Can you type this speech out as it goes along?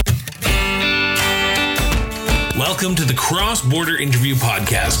Welcome to the Cross Border Interview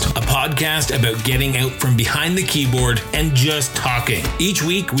Podcast, a podcast about getting out from behind the keyboard and just talking. Each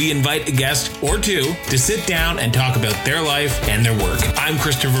week, we invite a guest or two to sit down and talk about their life and their work. I'm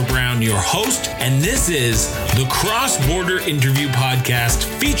Christopher Brown, your host, and this is the Cross Border Interview Podcast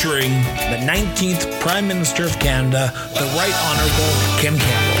featuring the 19th Prime Minister of Canada, the Right Honourable Kim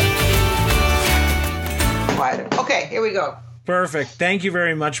Campbell. Okay, here we go. Perfect. Thank you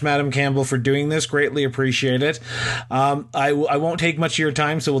very much, Madam Campbell, for doing this. Greatly appreciate it. I won't take much of your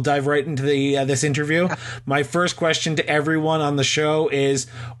time, so we'll dive right into this interview. My first question to everyone on the show is,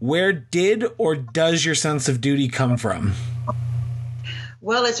 where did or does your sense of duty come from?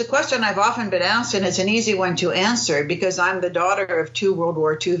 Well, it's a question I've often been asked, and it's an easy one to answer because I'm the daughter of two World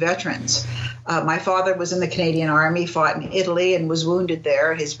War II veterans. My father was in the Canadian Army, fought in Italy, and was wounded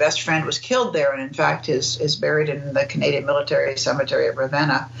there. His best friend was killed there, and in fact is buried in the Canadian Military Cemetery of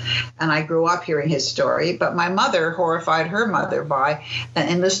Ravenna. And I grew up hearing his story. But my mother horrified her mother by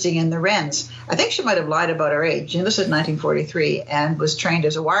enlisting in the Wrens. I think she might have lied about her age. She enlisted in 1943 and was trained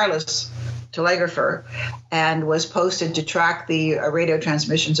as a wireless telegrapher and was posted to track the radio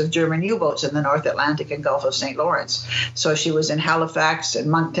transmissions of German U-boats in the North Atlantic and Gulf of St. Lawrence. So she was in Halifax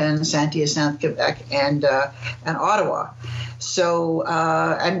and Moncton, Saint-Hyacinthe, Quebec, and Ottawa. So,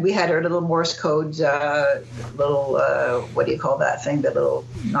 and we had our little Morse code, what do you call that thing?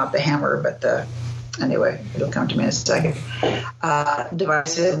 Not the hammer, but anyway, it'll come to me in a second.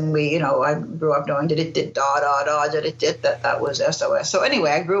 Device, and I grew up knowing that that was SOS. So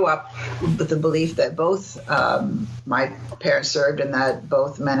anyway, I grew up with the belief that both my parents served and that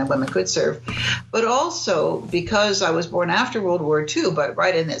both men and women could serve. But also because I was born after World War II, but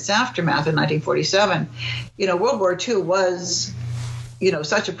right in its aftermath in 1947, World War II was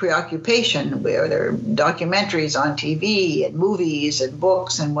such a preoccupation where there are documentaries on TV and movies and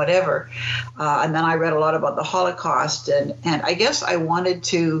books and whatever. And then I read a lot about the Holocaust. And I guess I wanted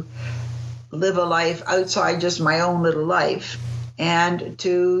to live a life outside just my own little life and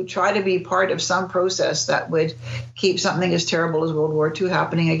to try to be part of some process that would keep something as terrible as World War II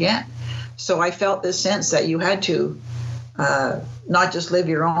happening again. So I felt this sense that you had to not just live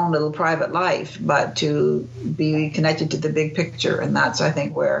your own little private life, but to be connected to the big picture. And that's, I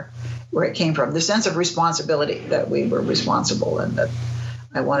think, where it came from. The sense of responsibility, that we were responsible and that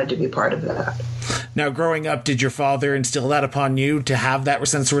I wanted to be part of that. Now, growing up, did your father instill that upon you to have that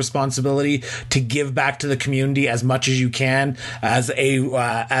sense of responsibility to give back to the community as much as you can as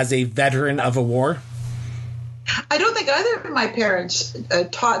a veteran of a war? I don't think either of my parents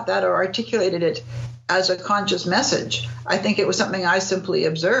taught that or articulated it as a conscious message. I think it was something I simply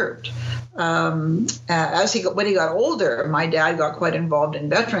observed. When he got older, my dad got quite involved in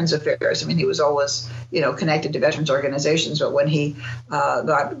veterans affairs. I mean, he was always, connected to veterans organizations. But when he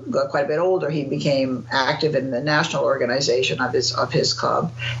got quite a bit older, he became active in the national organization of his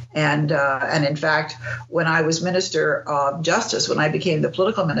club. And in fact, when I was Minister of Justice, when I became the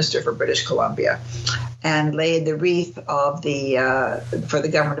political minister for British Columbia, and laid the wreath for the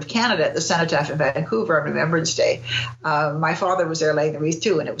government of Canada at the Cenotaph in Vancouver on Remembrance Day, my father was there laying the wreath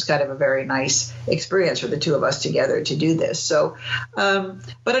too, and it was kind of a very nice experience for the two of us together to do this. So,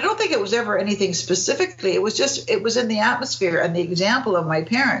 but I don't think it was ever anything specifically. It was in the atmosphere and the example of my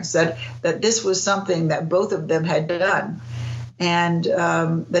parents that this was something that both of them had done, and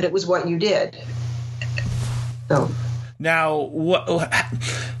that it was what you did. So now,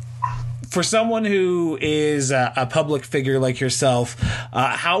 for someone who is a public figure like yourself,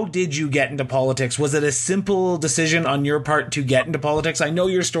 how did you get into politics? Was it a simple decision on your part to get into politics? I know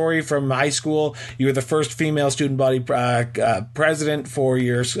your story from high school. You were the first female student body president for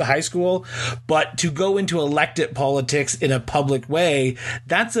your high school. But to go into elected politics in a public way,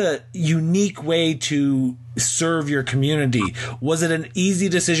 that's a unique way to serve your community. Was it an easy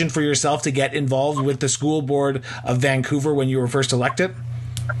decision for yourself to get involved with the school board of Vancouver when you were first elected?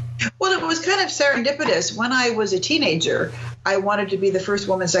 Well, it was kind of serendipitous. When I was a teenager, I wanted to be the first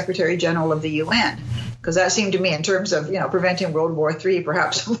woman Secretary General of the UN, because that seemed to me, in terms of preventing World War III,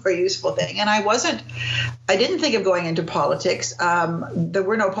 perhaps a more useful thing. And I didn't think of going into politics. There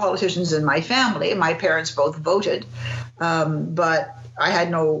were no politicians in my family. My parents both voted, but I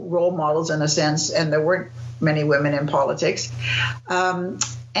had no role models in a sense, and there weren't many women in politics.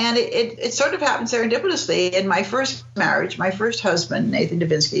 And it sort of happened serendipitously. In my first marriage, my first husband, Nathan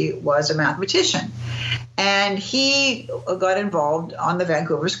Davinsky, was a mathematician. And he got involved on the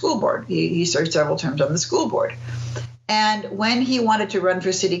Vancouver School Board. He served several terms on the school board. And when he wanted to run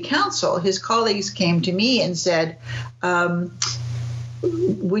for city council, his colleagues came to me and said,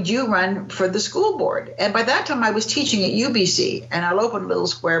 would you run for the school board? And by that time I was teaching at UBC, and I'll open a little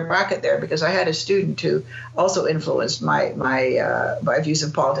square bracket there because I had a student who also influenced my views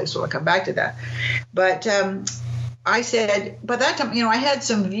of politics. So I'll come back to that. But I said, by that time, I had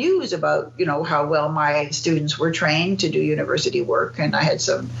some views about, how well my students were trained to do university work. And I had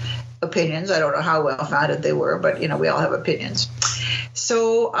some opinions. I don't know how well founded they were, but, we all have opinions.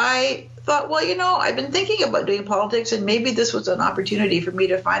 So I thought, well, I've been thinking about doing politics, and maybe this was an opportunity for me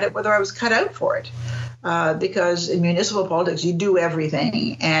to find out whether I was cut out for it. Because in municipal politics, you do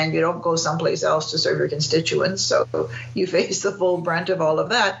everything and you don't go someplace else to serve your constituents. So you face the full brunt of all of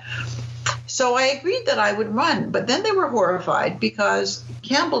that. So I agreed that I would run, but then they were horrified because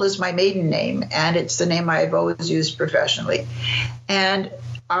Campbell is my maiden name, and it's the name I've always used professionally. And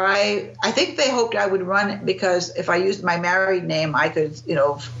I think they hoped I would run because if I used my married name, I could,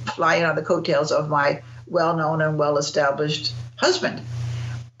 fly in on the coattails of my well-known and well-established husband.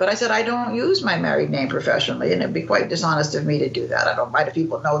 But I said, I don't use my married name professionally, and it'd be quite dishonest of me to do that. I don't mind if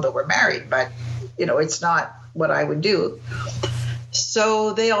people know that we're married, but, it's not what I would do.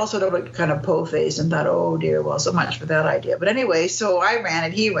 So they all sort of looked kind of po-faced and thought, oh, dear, well, so much for that idea. But anyway, so I ran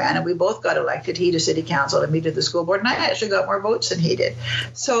and he ran, and we both got elected, he to city council and me to the school board, and I actually got more votes than he did.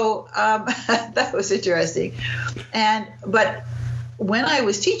 So that was interesting. But when I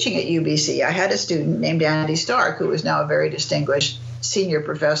was teaching at UBC, I had a student named Andy Stark, who is now a very distinguished senior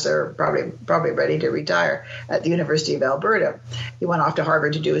professor, probably ready to retire at the University of Alberta. He went off to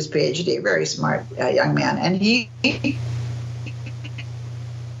Harvard to do his PhD, a very smart young man. And he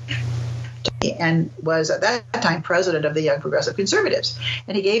was at that time president of the Young Progressive Conservatives.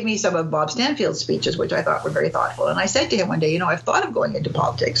 And he gave me some of Bob Stanfield's speeches, which I thought were very thoughtful. And I said to him one day, I've thought of going into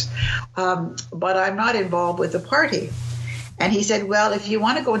politics, but I'm not involved with the party. And he said, well, if you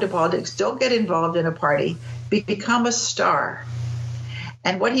want to go into politics, don't get involved in a party, become a star.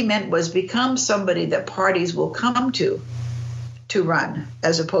 And what he meant was become somebody that parties will come to run,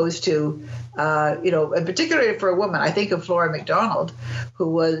 as opposed to, and particularly for a woman. I think of Flora MacDonald,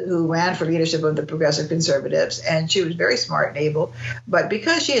 who ran for leadership of the Progressive Conservatives, and she was very smart and able. But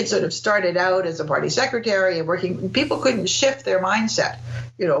because she had sort of started out as a party secretary and working, people couldn't shift their mindset.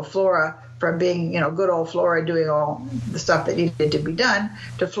 Flora, from being, good old Flora doing all the stuff that needed to be done,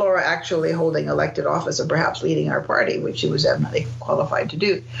 to Flora actually holding elected office and perhaps leading our party, which she was eminently qualified to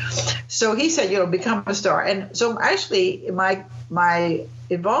do. So he said, become a star. And so actually my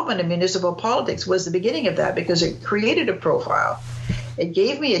involvement in municipal politics was the beginning of that, because it created a profile. It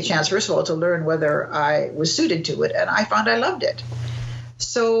gave me a chance, first of all, to learn whether I was suited to it, and I found I loved it.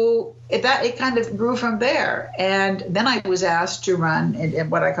 So it kind of grew from there. And then I was asked to run in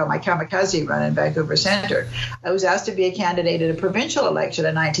what I call my kamikaze run in Vancouver Centre. I was asked to be a candidate in a provincial election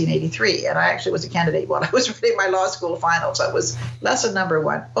in 1983. And I actually was a candidate while I was running my law school finals. I was lesson number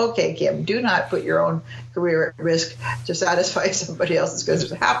one. Okay, Kim, do not put your own career at risk to satisfy somebody else's,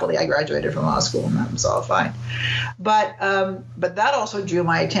 because happily I graduated from law school and that was all fine. But that also drew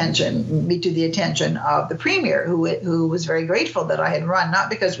me to the attention of the Premier, who was very grateful that I had run, not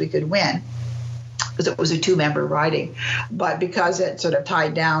because we could win, because it was a 2-member riding, but because it sort of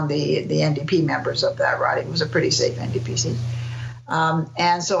tied down the NDP members of that riding. It was a pretty safe NDP seat.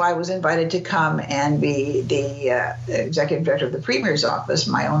 And so I was invited to come and be the executive director of the Premier's office,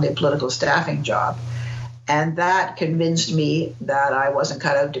 my only political staffing job. And that convinced me that I wasn't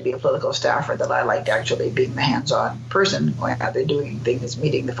cut out to be a political staffer, that I liked actually being the hands-on person, going out there doing things,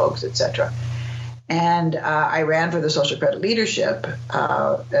 meeting the folks, etc. And I ran for the social credit leadership,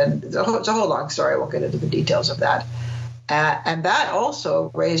 and it's a whole long story. I won't get into the details of that. And that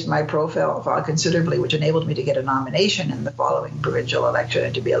also raised my profile considerably, which enabled me to get a nomination in the following provincial election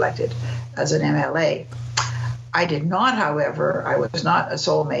and to be elected as an MLA. I did not, however, I was not a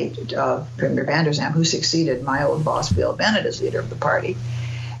soulmate of Premier Vander Zalm, who succeeded my old boss, Bill Bennett, as leader of the party.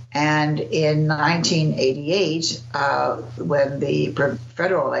 And in 1988, when the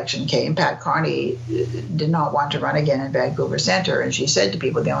federal election came, Pat Carney did not want to run again in Vancouver Centre. And she said to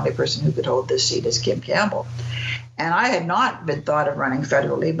people, the only person who could hold this seat is Kim Campbell. And I had not been thought of running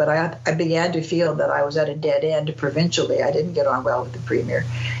federally, but I began to feel that I was at a dead end provincially. I didn't get on well with the Premier,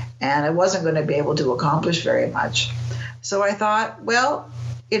 and I wasn't going to be able to accomplish very much. So I thought, well,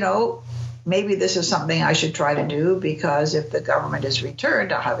 maybe this is something I should try to do, because if the government is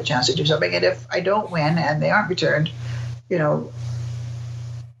returned, I'll have a chance to do something. And if I don't win and they aren't returned, no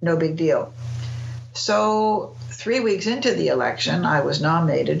big deal. So 3 weeks into the election, I was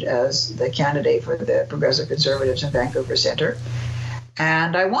nominated as the candidate for the Progressive Conservatives in Vancouver Centre,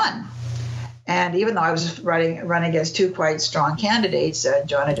 and I won. And even though I was running against two quite strong candidates,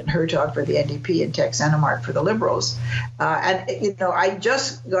 Jonathan Hertog for the NDP and Tex Enemark for the Liberals, I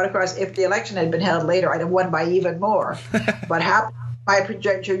just got across, if the election had been held later, I'd have won by even more. But my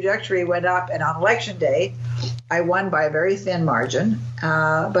trajectory went up, and on election day, I won by a very thin margin,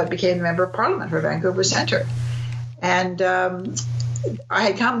 but became the Member of Parliament for Vancouver Centre. And I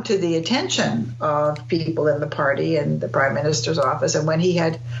had come to the attention of people in the party and the Prime Minister's office, and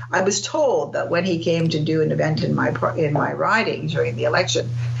I was told that when he came to do an event in my riding during the election,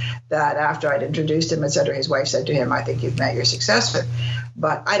 that after I'd introduced him, etc., his wife said to him, "I think you've met your successor."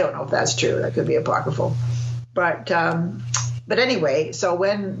 But I don't know if that's true. That could be apocryphal. But anyway, so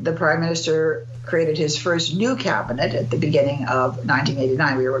when the Prime Minister created his first new cabinet at the beginning of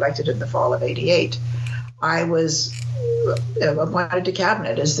 1989, we were elected in the fall of '88, I was appointed to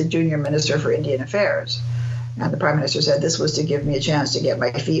cabinet as the junior minister for Indian Affairs. And the Prime Minister said this was to give me a chance to get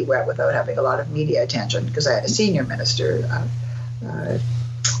my feet wet without having a lot of media attention, because I had a senior minister,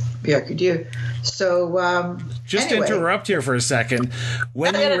 Pierre Cadieux. So just anyway, interrupt here for a second.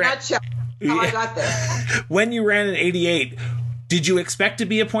 When in a nutshell, how I got there. When you ran in '88, did you expect to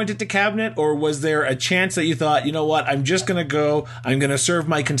be appointed to cabinet, or was there a chance that you thought, you know what, I'm just going to go, I'm going to serve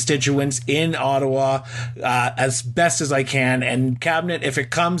my constituents in Ottawa as best as I can, and cabinet, if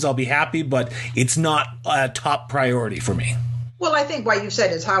it comes, I'll be happy, but it's not a top priority for me? Well, I think what you've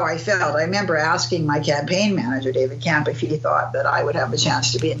said is how I felt. I remember asking my campaign manager, David Camp, if he thought that I would have a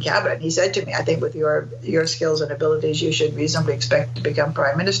chance to be in cabinet. And he said to me, I think with your skills and abilities, you should reasonably expect to become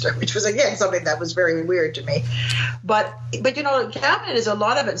Prime Minister, which was, again, something that was very weird to me. But cabinet is a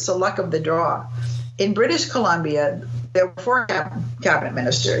lot of it's the luck of the draw. In British Columbia, there were 4 cabinet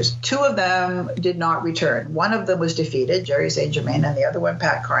ministers. 2 of them did not return. One of them was defeated, Jerry St. Germain, and the other one,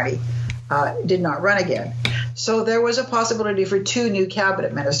 Pat Carney, did not run again. So there was a possibility for 2 new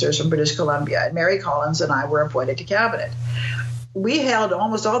cabinet ministers from British Columbia, and Mary Collins and I were appointed to cabinet. We held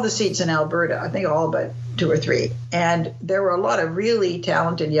almost all the seats in Alberta, I think all but 2 or 3, and there were a lot of really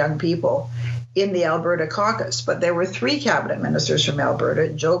talented young people in the Alberta caucus, but there were 3 cabinet ministers from Alberta,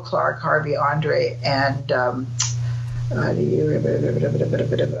 Joe Clark, Harvey Andre, and Don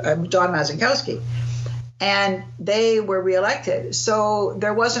Mazikowski. And they were reelected. So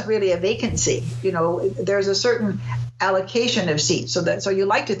there wasn't really a vacancy. There's a certain allocation of seats. So you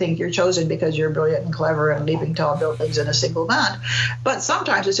like to think you're chosen because you're brilliant and clever and leaping tall buildings in a single man. But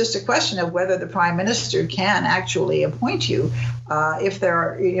sometimes it's just a question of whether the Prime Minister can actually appoint you if there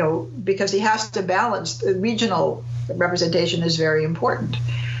are, because he has to balance. The regional representation is very important.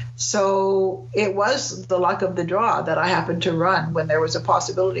 So it was the luck of the draw that I happened to run when there was a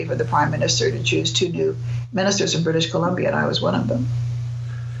possibility for the Prime Minister to choose 2 new ministers from British Columbia, and I was one of them.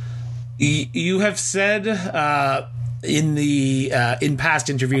 You have said in past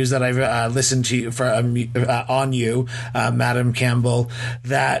interviews that I've listened to on you, Madam Campbell,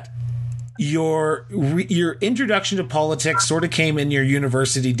 that your introduction to politics sort of came in your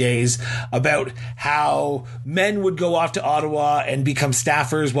university days, about how men would go off to Ottawa and become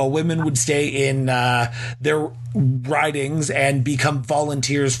staffers while women would stay in their ridings and become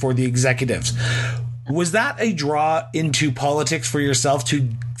volunteers for the executives. Was that a draw into politics for yourself to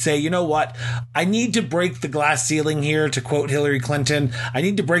say, you know what, I need to break the glass ceiling here, to quote Hillary Clinton, I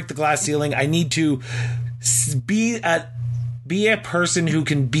need to break the glass ceiling, I need to be a person who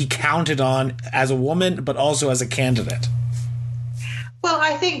can be counted on as a woman, but also as a candidate? Well,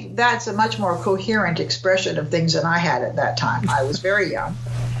 I think that's a much more coherent expression of things than I had at that time. I was very young.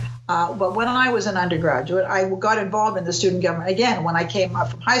 But when I was an undergraduate, I got involved in the student government. Again, when I came up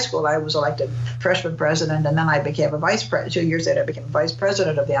from high school, I was elected freshman president, and then I became a vice president. 2 years later, I became vice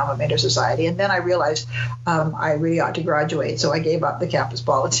president of the Alma Mater Society. And then I realized I really ought to graduate. So I gave up the campus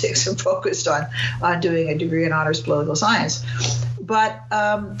politics and focused on doing a degree in honors political science. But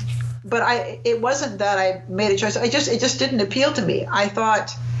it wasn't that I made a choice. It just didn't appeal to me. I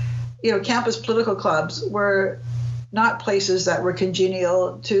thought, campus political clubs were not places that were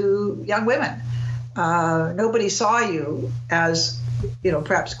congenial to young women. Nobody saw you as,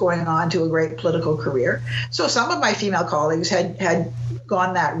 perhaps going on to a great political career. So some of my female colleagues had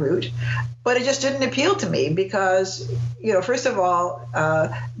gone that route, but it just didn't appeal to me because, first of all,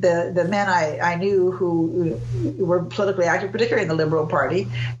 the men I knew who were politically active, particularly in the Liberal Party,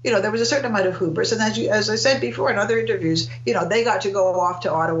 there was a certain amount of hubris. And as I said before in other interviews, they got to go off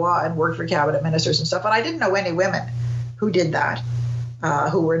to Ottawa and work for cabinet ministers and stuff. And I didn't know any women who did that.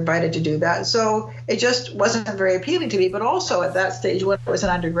 who were invited to do that. So it just wasn't very appealing to me. But also at that stage, when I was an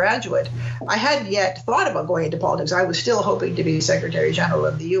undergraduate, I hadn't yet thought about going into politics. I was still hoping to be Secretary General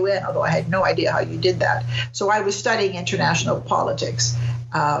of the UN, although I had no idea how you did that. So I was studying international politics.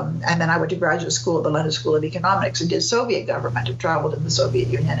 And then I went to graduate school at the London School of Economics and did Soviet government and traveled in the Soviet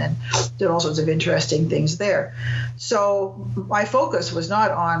Union and did all sorts of interesting things there. So my focus was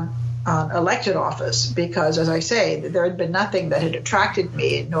not on elected office because, as I say, there had been nothing that had attracted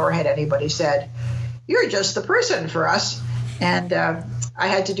me, nor had anybody said, "You're just the person for us." And I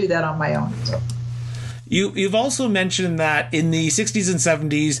had to do that on my own. So. You've also mentioned that in the 60s and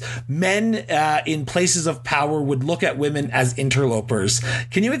 70s, men in places of power would look at women as interlopers.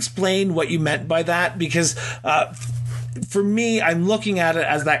 Can you explain what you meant by that? Because for me, I'm looking at it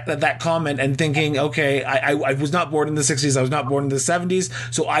as that comment and thinking, okay, I was not born in the 60s, I was not born in the 70s,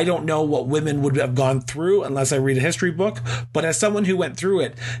 so I don't know what women would have gone through unless I read a history book. But as someone who went through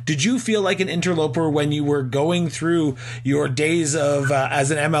it, did you feel like an interloper when you were going through your days of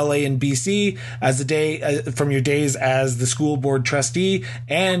as an MLA in BC, as the day from your days as the school board trustee,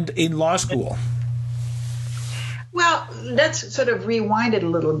 and in law school? Well, let's sort of rewind it a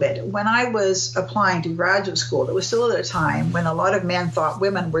little bit. When I was applying to graduate school, it was still at a time when a lot of men thought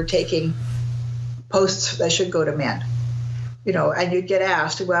women were taking posts that should go to men. And you'd get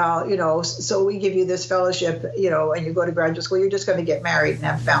asked, well, so we give you this fellowship, and you go to graduate school, you're just going to get married and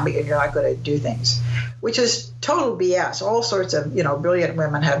have a family and you're not going to do things, which is total BS. All sorts of, brilliant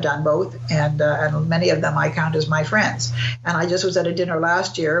women have done both. And many of them I count as my friends. And I just was at a dinner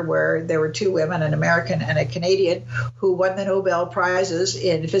last year where there were two women, an American and a Canadian, who won the Nobel Prizes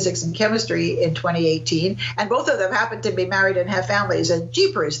in physics and chemistry in 2018. And both of them happened to be married and have families. And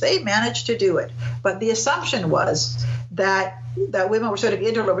jeepers, they managed to do it. But the assumption was that women were sort of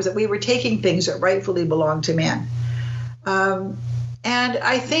interlopers, that we were taking things that rightfully belonged to men. And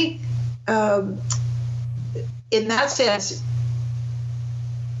I think in that sense,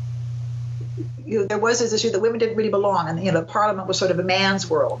 there was this issue that women didn't really belong, and the Parliament was sort of a man's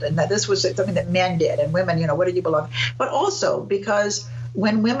world, and that this was something that men did, and women, what did you belong? But also because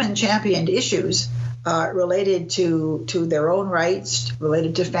when women championed issues related to their own rights,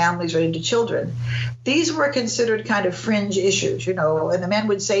 related to families, related to children, these were considered kind of fringe issues, and the men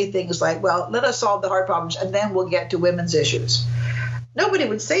would say things like, well, let us solve the hard problems and then we'll get to women's issues. Nobody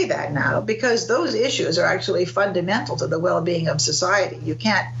would say that now because those issues are actually fundamental to the well-being of society. You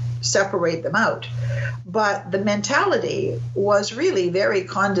can't separate them out. But the mentality was really very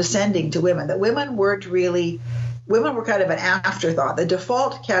condescending to women, that women were kind of an afterthought. The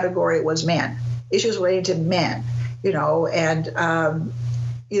default category was men, issues related to men, and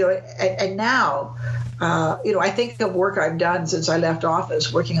now, I think of work I've done since I left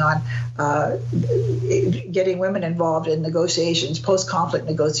office, working on getting women involved in negotiations, post-conflict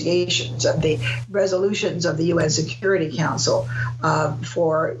negotiations, and the resolutions of the UN Security Council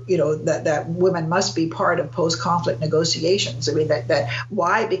for, that women must be part of post-conflict negotiations. I mean, that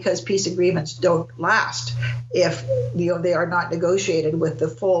why? Because peace agreements don't last if they are not negotiated with the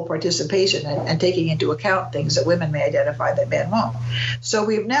full participation and taking into account things that women may identify that men won't. So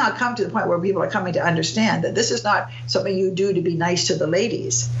we've now come to the point where people are coming to understand that this is not something you do to be nice to the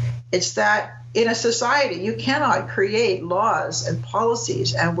ladies. It's that in a society, you cannot create laws and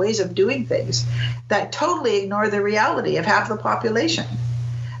policies and ways of doing things that totally ignore the reality of half the population.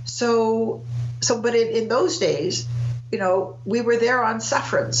 But in those days, we were there on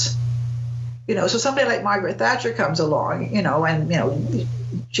sufferance. So somebody like Margaret Thatcher comes along, and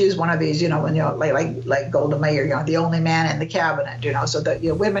she was one of these, like Golda Meir, the only man in the cabinet, so that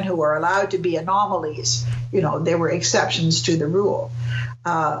women who were allowed to be anomalies, there were exceptions to the rule.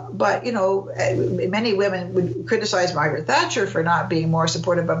 But many women would criticize Margaret Thatcher for not being more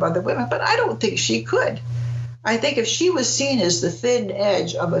supportive of other women, but I don't think she could. I think if she was seen as the thin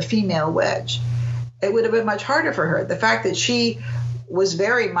edge of a female wedge, it would have been much harder for her. The fact that she was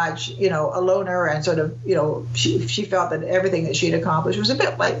very much, a loner and sort of, she felt that everything that she'd accomplished was a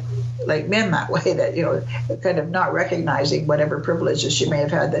bit like men that way, that, kind of not recognizing whatever privileges she may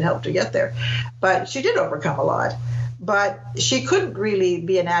have had that helped her get there. But she did overcome a lot. But she couldn't really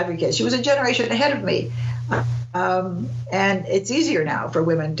be an advocate. She was a generation ahead of me. And it's easier now for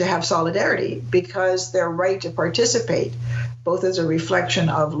women to have solidarity because their right to participate, both as a reflection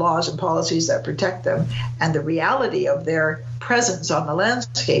of laws and policies that protect them and the reality of their presence on the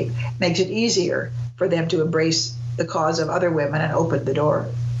landscape, makes it easier for them to embrace the cause of other women and open the door.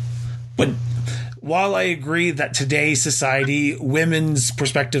 But while I agree that today's society, women's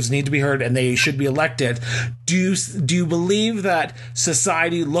perspectives need to be heard and they should be elected, Do you believe that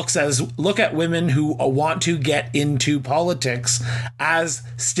society look at women who want to get into politics as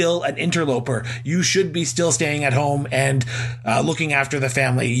still an interloper? You should be still staying at home and looking after the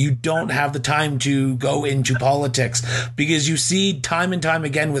family. You don't have the time to go into politics, because you see time and time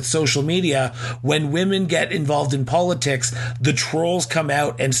again with social media, when women get involved in politics, the trolls come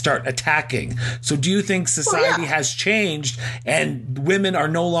out and start attacking. So do you think society has changed and women are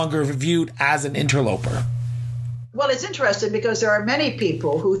no longer viewed as an interloper? Well, it's interesting because there are many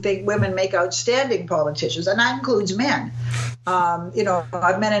people who think women make outstanding politicians, and that includes men.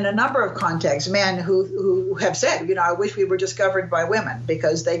 I've met in a number of contexts men who have said, I wish we were just governed by women,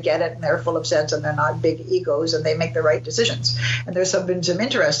 because they get it and they're full of sense and they're not big egos and they make the right decisions. And there's been some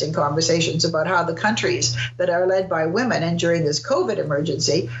interesting conversations about how the countries that are led by women and during this COVID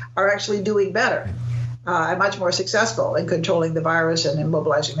emergency are actually doing better. And much more successful in controlling the virus and in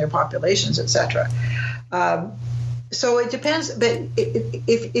mobilizing their populations, etc. So it depends. But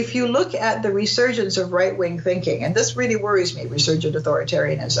if you look at the resurgence of right-wing thinking, and this really worries me, resurgent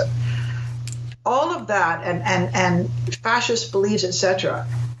authoritarianism, all of that and fascist beliefs, etc.,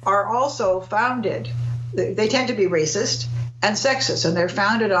 are also founded. They tend to be racist and sexist, and they're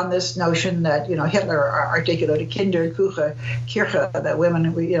founded on this notion that Hitler articulated Kirche, that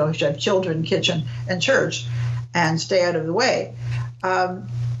women should have children, kitchen, and church, and stay out of the way.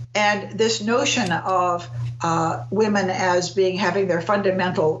 And this notion of women as having their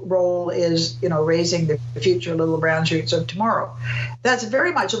fundamental role is raising the future little brown shoots of tomorrow. That's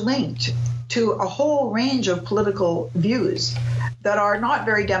very much linked to a whole range of political views that are not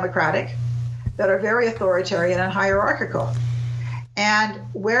very democratic, that are very authoritarian and hierarchical. And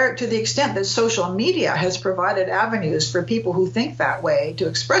where, to the extent that social media has provided avenues for people who think that way to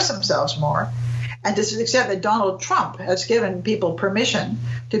express themselves more, and to the extent that Donald Trump has given people permission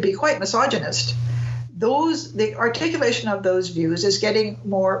to be quite misogynist, the articulation of those views is getting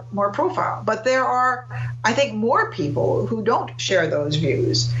more profile. But there are, I think, more people who don't share those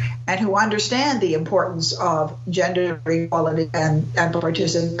views and who understand the importance of gender equality and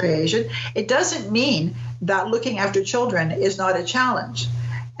participation. It doesn't mean that looking after children is not a challenge,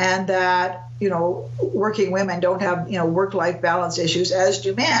 and that working women don't have work-life balance issues, as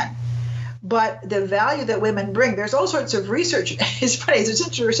do men. But the value that women bring, there's all sorts of research. It's funny, there's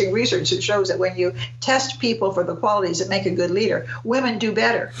interesting research that shows that when you test people for the qualities that make a good leader, women do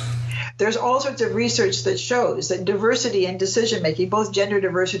better. There's all sorts of research that shows that diversity in decision-making, both gender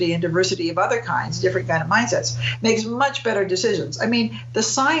diversity and diversity of other kinds, different kind of mindsets, makes much better decisions. I mean, the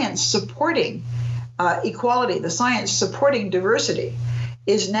science supporting equality, the science supporting diversity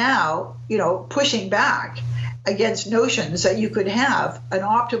is now, pushing back against notions that you could have an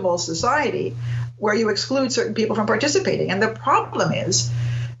optimal society where you exclude certain people from participating. And the problem is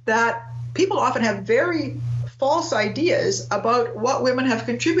that people often have very false ideas about what women have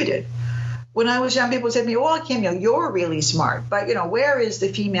contributed. When I was young, people said to me, "Oh, Kim, you're really smart, but where is the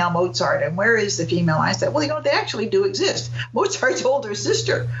female Mozart and where is the female Einstein?" Well, they actually do exist. Mozart's older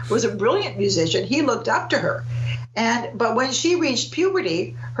sister was a brilliant musician. He looked up to her. But when she reached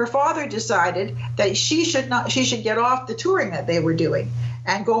puberty, her father decided that she should get off the touring that they were doing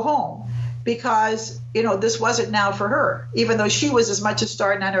and go home, because this wasn't now for her, even though she was as much a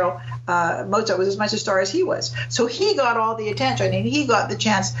star. Mozart was as much a star as he was. So he got all the attention and he got the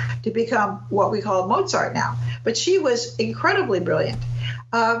chance to become what we call Mozart now. But she was incredibly brilliant.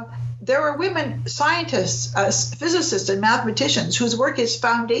 There are women scientists, physicists, and mathematicians whose work is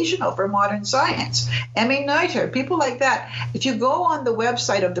foundational for modern science. Emmy Noether, people like that. If you go on the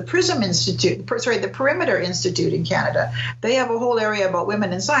website of the the Perimeter Institute in Canada, they have a whole area about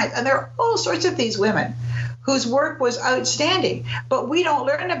women in science. And there are all sorts of these women whose work was outstanding, but we don't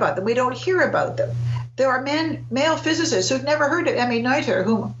learn about them. We don't hear about them. There are male physicists who've never heard of Emmy Noether,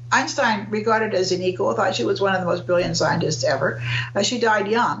 whom Einstein regarded as an equal, thought she was one of the most brilliant scientists ever. She died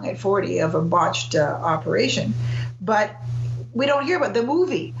young at 40 of a botched operation. But we don't hear about the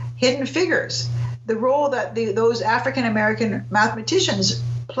movie, Hidden Figures, the role that those African-American mathematicians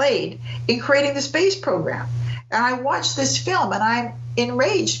played in creating the space program. And I watched this film and I'm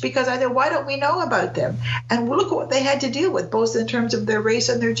enraged because I thought, why don't we know about them? And look at what they had to deal with, both in terms of their race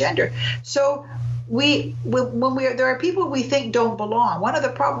and their gender. So there are people we think don't belong. One of the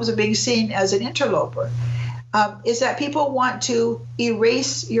problems of being seen as an interloper is that people want to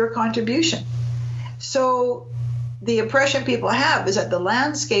erase your contribution. So the impression people have is that the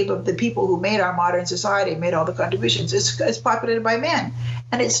landscape of the people who made our modern society, made all the contributions, is populated by men.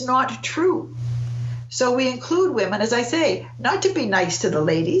 And it's not true. So we include women, as I say, not to be nice to the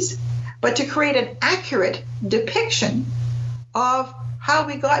ladies, but to create an accurate depiction of how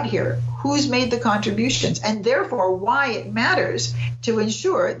we got here, who's made the contributions, and therefore why it matters to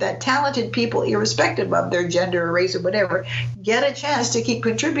ensure that talented people, irrespective of their gender or race or whatever, get a chance to keep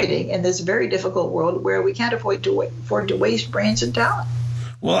contributing in this very difficult world where we can't afford to waste brains and talent.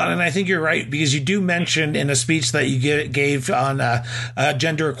 Well, and I think you're right, because you do mention in a speech that you gave on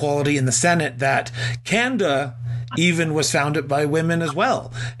gender equality in the Senate that Canada even was founded by women as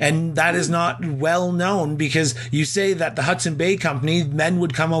well. And that is not well known, because you say that the Hudson Bay Company, men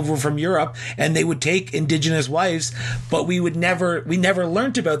would come over from Europe and they would take Indigenous wives, but we never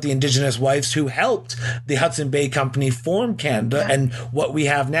learned about the Indigenous wives who helped the Hudson Bay Company form Canada and what we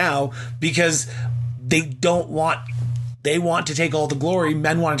have now, because they want to take all the glory,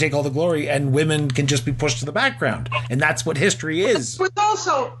 men want to take all the glory, and women can just be pushed to the background. And that's what history is.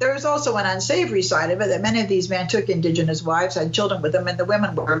 There's also an unsavory side of it, that many of these men took Indigenous wives, had children with them, and the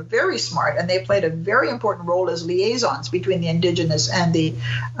women were very smart, and they played a very important role as liaisons between the Indigenous and the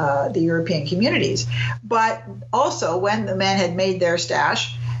European communities. But also, when the men had made their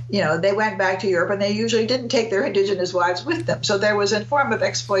stash, they went back to Europe, and they usually didn't take their Indigenous wives with them. So there was a form of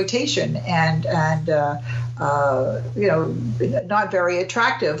exploitation and not very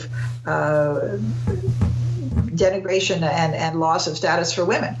attractive denigration and loss of status for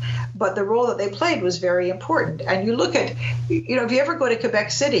women. But the role that they played was very important. And you look at, if you ever go to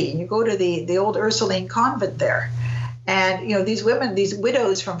Quebec City and you go to the old Ursuline convent there, and, these women, these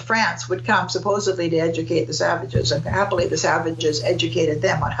widows from France would come supposedly to educate the savages, and happily the savages educated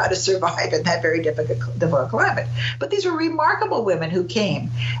them on how to survive in that very difficult climate. But these were remarkable women who came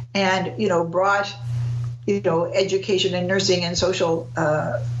and, brought, education and nursing and social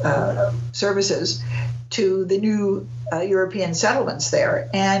services to the new European settlements there.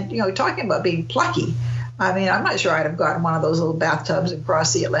 And, talking about being plucky, I mean, I'm not sure I'd have gotten one of those little bathtubs and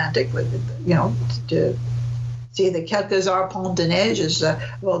crossed the Atlantic with, to see the quelques arpents de neige, as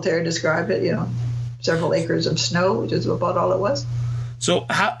Voltaire described it, several acres of snow, which is about all it was. So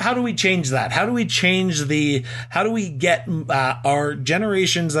how do we change that? How do we get our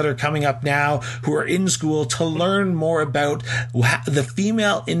generations that are coming up now who are in school to learn more about the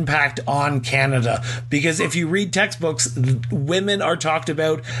female impact on Canada? Because if you read textbooks, women are talked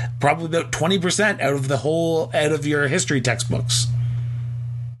about probably about 20% out of your history textbooks.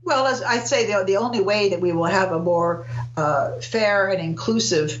 Well, as I say, the only way that we will have a more fair and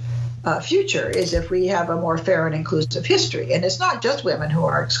inclusive future is if we have a more fair and inclusive history. And it's not just women who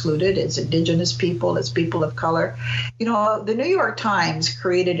are excluded. It's Indigenous people. It's people of color. The New York Times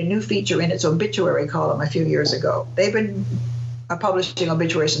created a new feature in its obituary column a few years ago. They've been publishing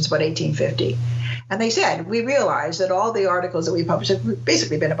obituaries since about 1850. And they said, we realize that all the articles that we publish have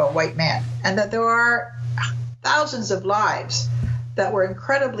basically been about white men, and that there are thousands of lives that were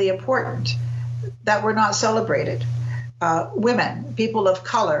incredibly important that were not celebrated. Women, people of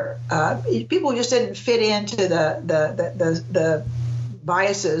color, people who just didn't fit into the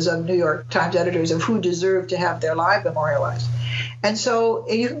biases of New York Times editors of who deserved to have their life memorialized. And so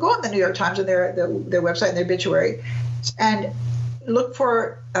you can go on the New York Times and their website and their obituary and look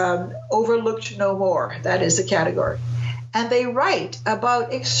for Overlooked No More. That is the category. And they write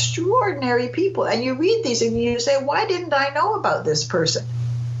about extraordinary people. And you read these and you say, why didn't I know about this person?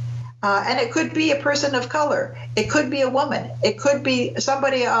 And it could be a person of color. It could be a woman. It could be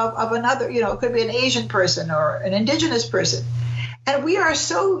somebody of another, it could be an Asian person or an Indigenous person. And we are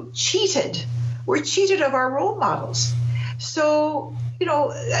so cheated. We're cheated of our role models. So,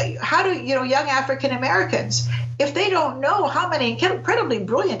 how do, young African Americans, if they don't know how many incredibly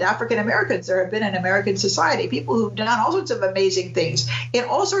brilliant African Americans there have been in American society, people who've done all sorts of amazing things in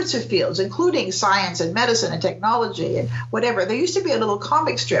all sorts of fields, including science and medicine and technology and whatever. There used to be a little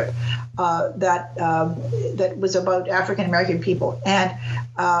comic strip that was about African American people, and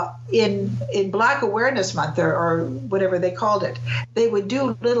in Black Awareness Month or whatever they called it, they would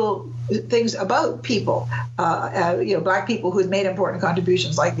do little things about people, Black people who had made important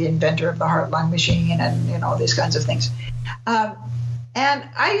contributions, like the inventor of the heart-lung machine and all these kinds of things. And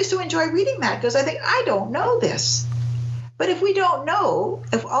I used to enjoy reading that because I think, I don't know this. But if we don't know,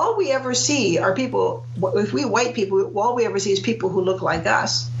 if all we ever see are people, if we white people, all we ever see is people who look like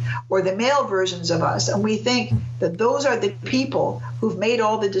us or the male versions of us, and we think that those are the people who've made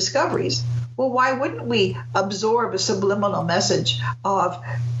all the discoveries, well, why wouldn't we absorb a subliminal message of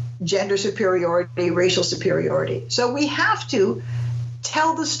gender superiority, racial superiority? So we have to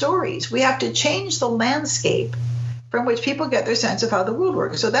tell the stories. We have to change the landscape from which people get their sense of how the world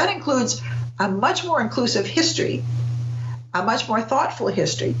works. So that includes a much more inclusive history, a much more thoughtful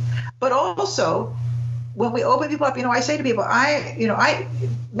history, but also when we open people up, I say to people,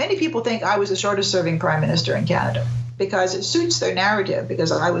 many people think I was the shortest serving prime minister in Canada because it suits their narrative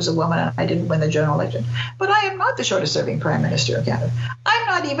because I was a woman and I didn't win the general election. But I am not the shortest serving prime minister of Canada. I'm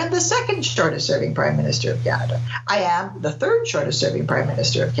not even the second shortest serving prime minister of Canada. I am the third shortest serving prime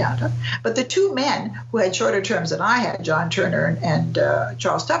minister of Canada. But the two men who had shorter terms than I had, John Turner and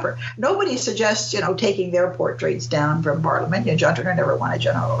Charles Tupper, nobody suggests, taking their portraits down from Parliament. John Turner never won a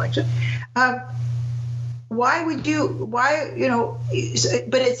general election. But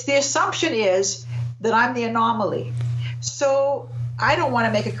it's the assumption is that I'm the anomaly. So I don't want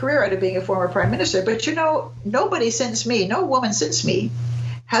to make a career out of being a former prime minister. But, nobody since me, no woman since me,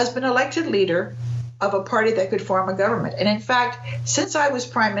 has been elected leader of a party that could form a government. And in fact, since I was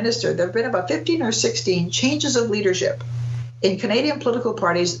prime minister, there have been about 15 or 16 changes of leadership in Canadian political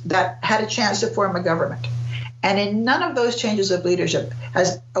parties that had a chance to form a government. And in none of those changes of leadership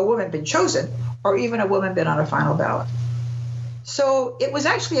has a woman been chosen or even a woman been on a final ballot. So it was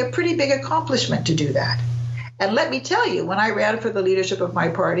actually a pretty big accomplishment to do that. And let me tell you, when I ran for the leadership of my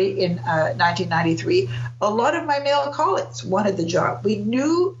party in 1993, a lot of my male colleagues wanted the job. We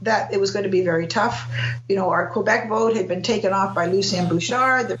knew that it was going to be very tough. Our Quebec vote had been taken off by Lucien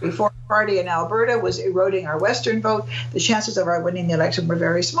Bouchard. The Reform Party in Alberta was eroding our Western vote. The chances of our winning the election were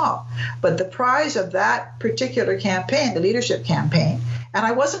very small. But the prize of that particular campaign, the leadership campaign, and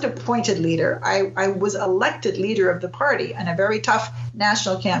I wasn't appointed leader. I was elected leader of the party in a very tough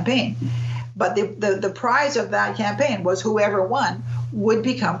national campaign. But the prize of that campaign was whoever won would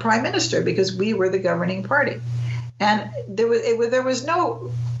become prime minister because we were the governing party. And there was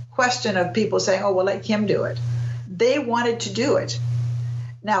no question of people saying, oh, well, let Kim do it. They wanted to do it.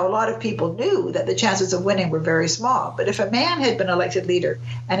 Now, a lot of people knew that the chances of winning were very small. But if a man had been elected leader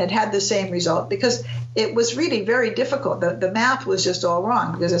and had the same result, because it was really very difficult, the math was just all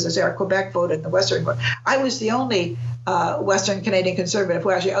wrong. Because, as I say, our Quebec vote and the Western vote, I was the only Western Canadian Conservative who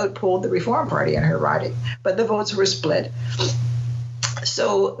actually outpolled the Reform Party in her riding. But the votes were split.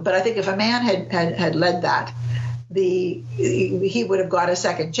 So, but I think if a man had led that, he would have got a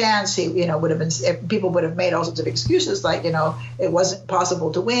second chance. He, would have been. People would have made all sorts of excuses, like it wasn't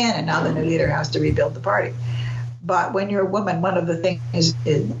possible to win, and now the new leader has to rebuild the party. But when you're a woman, one of the things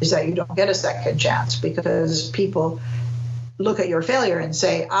is that you don't get a second chance because people look at your failure and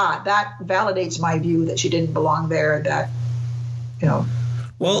say, that validates my view that she didn't belong there. That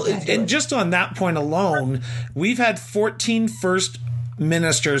Well, and just on that point alone, we've had 14 first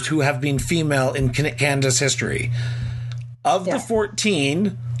ministers who have been female in Canada's history. Of the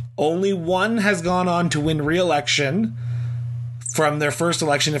 14, only one has gone on to win re-election from their first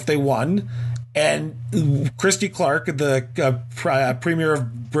election if they won. And Christy Clark, the Premier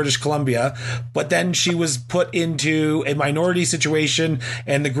of British Columbia, but then she was put into a minority situation,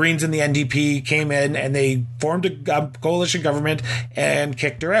 and the Greens and the NDP came in and they formed a coalition government and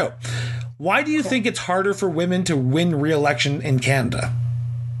kicked her out. Why do you think it's harder for women to win re-election in Canada?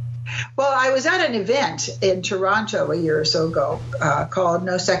 Well, I was at an event in Toronto a year or so ago called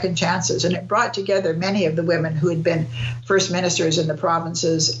No Second Chances, and it brought together many of the women who had been first ministers in the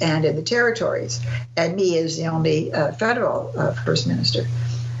provinces and in the territories, and me as the only federal first minister.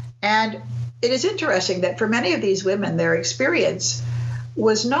 And it is interesting that for many of these women, their experience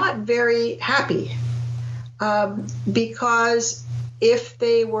was not very happy because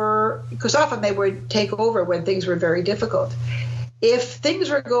often they would take over when things were very difficult. If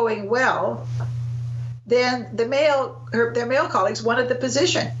things were going well, then their male colleagues wanted the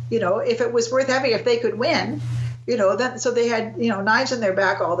position. If it was worth having, if they could win, then so they had knives in their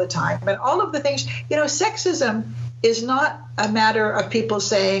back all the time. But all of the things, sexism is not a matter of people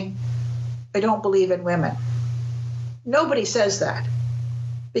saying, I don't believe in women. Nobody says that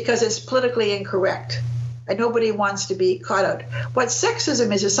because it's politically incorrect. And nobody wants to be caught out. What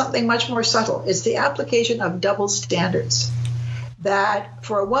sexism is something much more subtle. It's the application of double standards. That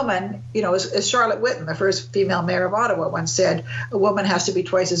for a woman, as Charlotte Whitten, the first female mayor of Ottawa, once said, a woman has to be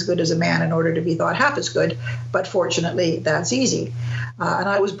twice as good as a man in order to be thought half as good. But fortunately, that's easy. And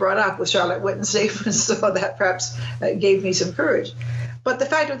I was brought up with Charlotte Whitten's statements, so that perhaps gave me some courage. But the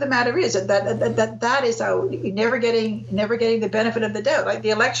fact of the matter is that is how never getting the benefit of the doubt. Like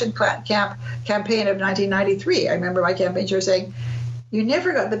the election campaign of 1993, I remember my campaign chair saying, "You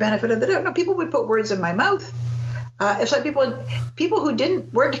never got the benefit of the doubt." No, people would put words in my mouth. It's like people who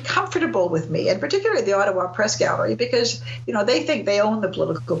weren't comfortable with me, and particularly the Ottawa Press Gallery, because they think they own the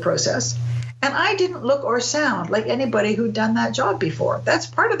political process, and I didn't look or sound like anybody who'd done that job before. That's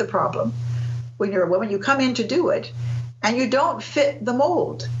part of the problem. When you're a woman, you come in to do it, and you don't fit the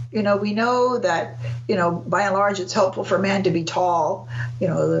mold. We know that, by and large, it's helpful for men to be tall,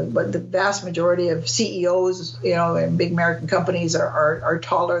 but the vast majority of CEOs, in big American companies are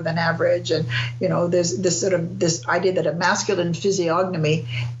taller than average. And, there's this idea that a masculine physiognomy,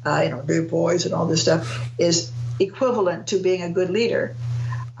 big boys and all this stuff is equivalent to being a good leader,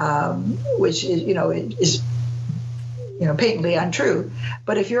 which is patently untrue.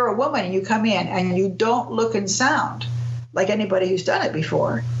 But if you're a woman and you come in and you don't look and sound like anybody who's done it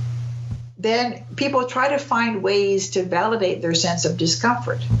before, then people try to find ways to validate their sense of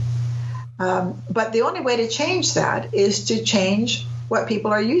discomfort. But the only way to change that is to change what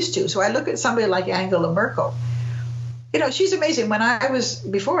people are used to. So I look at somebody like Angela Merkel. She's amazing.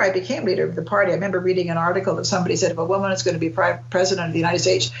 Before I became leader of the party, I remember reading an article that somebody said, if a woman is going to be president of the United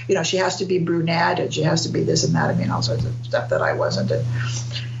States, she has to be brunette and she has to be this and that. All sorts of stuff that I wasn't.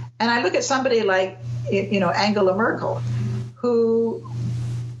 And I look at somebody like, Angela Merkel, who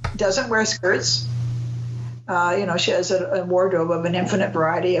doesn't wear skirts. She has a wardrobe of an infinite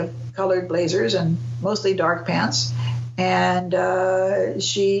variety of colored blazers and mostly dark pants. And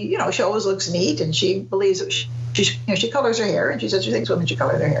she always looks neat, and she believes that she colors her hair, and she says she thinks women should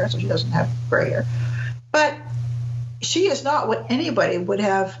color their hair, so she doesn't have gray hair. But she is not what anybody would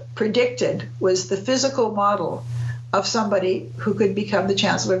have predicted was the physical model of somebody who could become the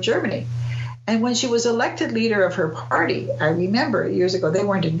Chancellor of Germany. And when she was elected leader of her party, I remember years ago, they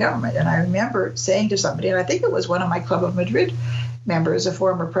weren't in government, and I remember saying to somebody, and I think it was one of my Club of Madrid members, a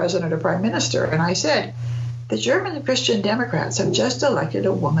former president or prime minister, and I said, the German Christian Democrats have just elected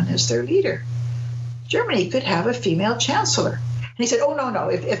a woman as their leader. Germany could have a female chancellor. And he said, oh, no,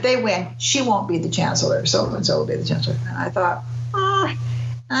 if they win, she won't be the chancellor, so-and-so will be the chancellor. And I thought,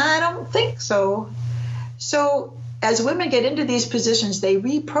 I don't think so. So as women get into these positions, they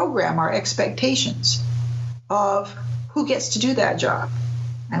reprogram our expectations of who gets to do that job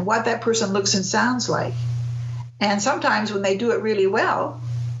and what that person looks and sounds like. And sometimes when they do it really well,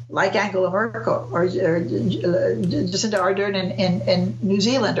 like Angela Merkel or Jacinda Ardern in New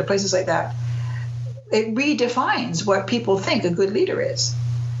Zealand or places like that, it redefines what people think a good leader is,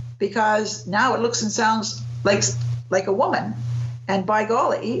 because now it looks and sounds like a woman, and by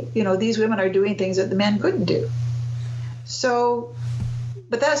golly, these women are doing things that the men couldn't do. So,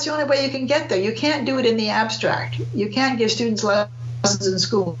 but that's the only way you can get there. You can't do it in the abstract. You can't give students lessons in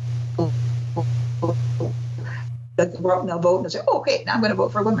school that they'll vote and say, oh, okay, now I'm going to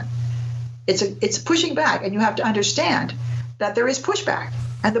vote for a woman. It's pushing back, and you have to understand that there is pushback.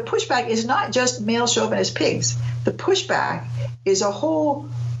 And the pushback is not just male chauvinist pigs. The pushback is a whole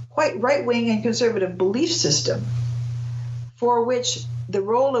quite right-wing and conservative belief system for which the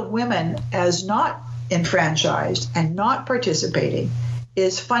role of women as not enfranchised and not participating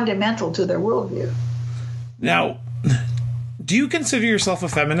is fundamental to their worldview. Now, do you consider yourself a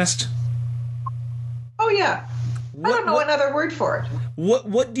feminist? Oh, yeah. I don't know another word for it.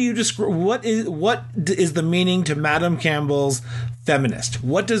 What do you describe? What is the meaning to Madame Campbell's feminist?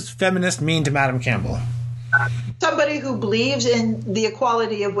 What does feminist mean to Madame Campbell? Somebody who believes in the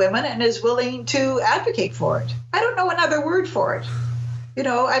equality of women and is willing to advocate for it. I don't know another word for it. I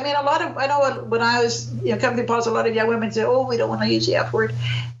know when I was company policy, a lot of young women say, oh, we don't want to use the F word.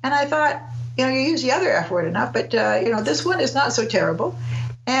 And I thought, you use the other F word enough, but this one is not so terrible.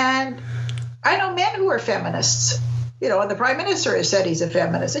 And I know men who are feminists. And the prime minister has said he's a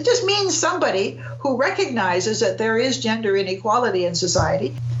feminist. It just means somebody who recognizes that there is gender inequality in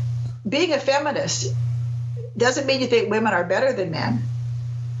society. Being a feminist doesn't mean you think women are better than men.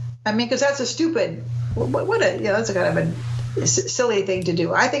 Because that's a stupid, that's a kind of a silly thing to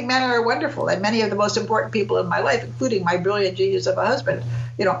do. I think men are wonderful, and many of the most important people in my life, including my brilliant genius of a husband,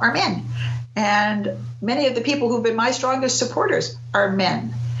 are men. And many of the people who've been my strongest supporters are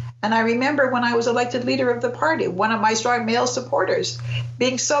men. And I remember when I was elected leader of the party, one of my strong male supporters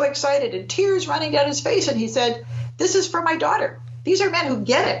being so excited and tears running down his face. And he said, this is for my daughter. These are men who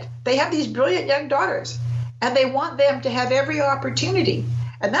get it. They have these brilliant young daughters, and they want them to have every opportunity.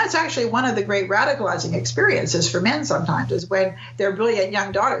 And that's actually one of the great radicalizing experiences for men sometimes, is when their brilliant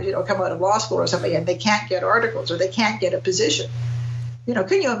young daughters, come out of law school or something, and they can't get articles or they can't get a position.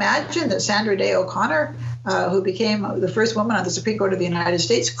 Can you imagine that Sandra Day O'Connor, who became the first woman on the Supreme Court of the United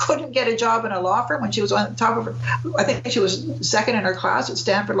States, couldn't get a job in a law firm when she was on top of her? I think she was second in her class at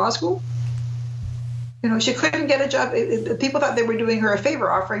Stanford Law School. She couldn't get a job. People thought they were doing her a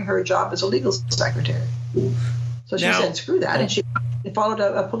favor, offering her a job as a legal secretary. So she said, screw that, and she followed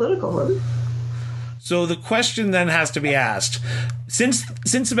a political route. So the question then has to be asked.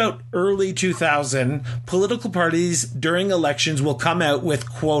 Since about early 2000, political parties during elections will come out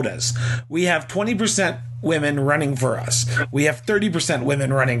with quotas. We have 20% women running for us. We have 30%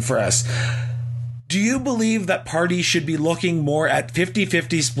 women running for us. Do you believe that parties should be looking more at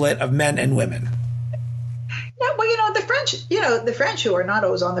 50-50 split of men and women? Yeah, well, the French who are not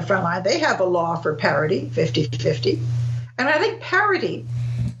always on the front line, they have a law for parity, 50-50. And I think parity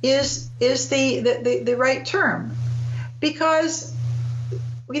is the right term, because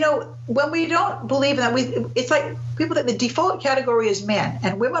when we don't believe in that, it's like people think the default category is men,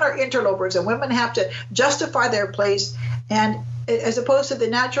 and women are interlopers, and women have to justify their place, and as opposed to the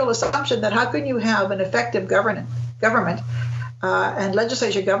natural assumption that how can you have an effective government and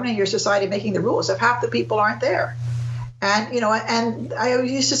legislature governing your society, making the rules if half the people aren't there. And and I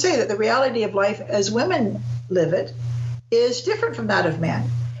used to say that the reality of life as women live it is different from that of men.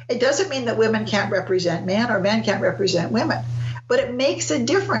 It doesn't mean that women can't represent men or men can't represent women. But it makes a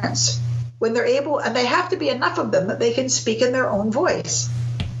difference when they're able, and they have to be enough of them that they can speak in their own voice,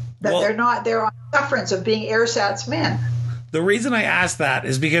 that they're on sufferance of being ersatz men. The reason I ask that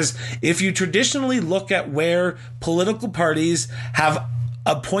is because if you traditionally look at where political parties have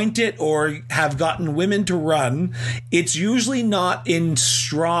appointed or have gotten women to run, it's usually not in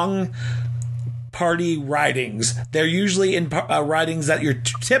strong party ridings. They're usually in ridings that you're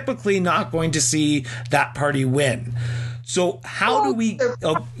typically not going to see that party win. So how do we...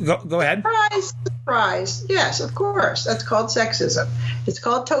 go ahead. Surprise. Yes, of course. That's called sexism. It's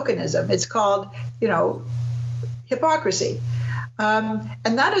called tokenism. It's called, hypocrisy. And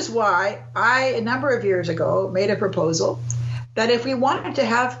that is why I, a number of years ago, made a proposal that if we wanted to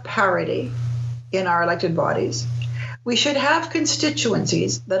have parity in our elected bodies, we should have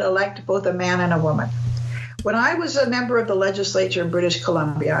constituencies that elect both a man and a woman. When I was a member of the legislature in British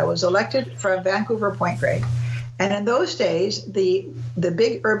Columbia, I was elected from Vancouver Point Grey. And in those days, the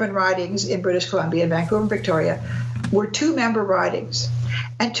big urban ridings in British Columbia, and Vancouver and Victoria, were 2-member ridings.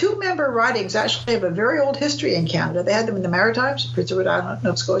 And 2-member ridings actually have a very old history in Canada. They had them in the Maritimes, Prince Edward Island,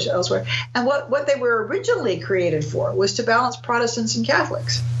 Nova Scotia, elsewhere. And what they were originally created for was to balance Protestants and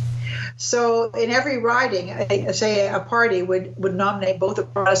Catholics. So in every riding, a party would nominate both a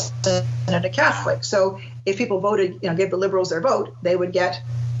Protestant and a Catholic. So if people voted, gave the Liberals their vote, they would get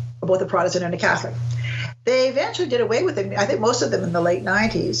both a Protestant and a Catholic. They eventually did away with it. I think most of them in the late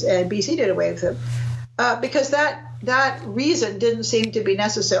 90s, and BC did away with it because that reason didn't seem to be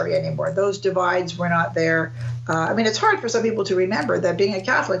necessary anymore. Those divides were not there. It's hard for some people to remember that being a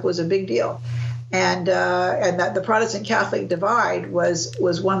Catholic was a big deal, and that the Protestant-Catholic divide was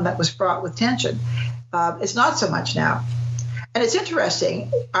one that was fraught with tension. It's not so much now. And it's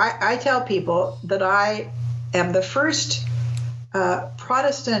interesting. I tell people that I am the first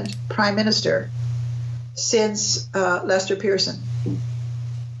Protestant prime minister since Lester Pearson.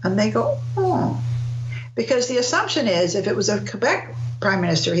 And they go, oh. Because the assumption is if it was a Quebec prime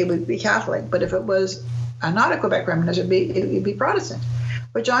minister, he would be Catholic. But if it was not a Quebec prime minister, he'd be Protestant.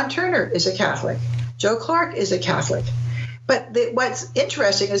 But John Turner is a Catholic. Joe Clark is a Catholic. But what's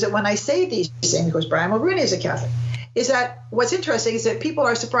interesting is that when I say these things, of course, Brian Mulroney is a Catholic, is that what's interesting is that people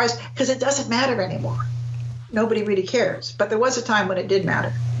are surprised because it doesn't matter anymore. Nobody really cares. But there was a time when it did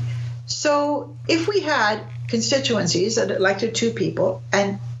matter. So if we had constituencies that elected 2 people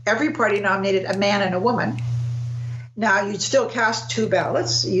and every party nominated a man and a woman, now you'd still cast 2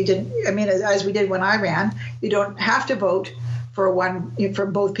 ballots. You didn't, as we did when I ran, you don't have to vote for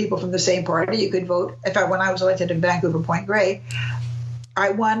both people from the same party. You could vote. In fact, when I was elected in Vancouver Point Grey,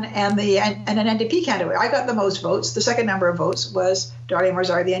 I won and an NDP candidate. I got the most votes. The second number of votes was Darlene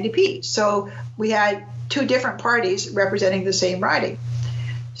Marzari, the NDP. So we had 2 different parties representing the same riding.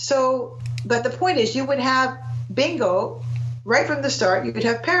 So, but the point is you would have bingo right from the start. You could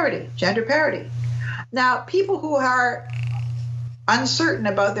have parity, gender parity. Now, people who are uncertain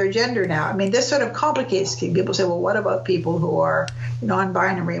about their gender now, this sort of complicates things. People say, well, what about people who are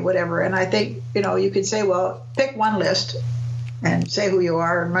non-binary, whatever? And I think, you could say, well, pick one list and say who you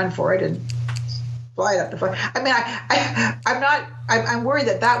are and run for it and fly it up the flag. I'm worried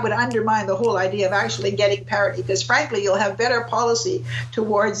that would undermine the whole idea of actually getting parity, because frankly, you'll have better policy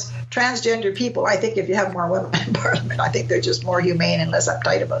towards transgender people, I think, if you have more women in Parliament. I think they're just more humane and less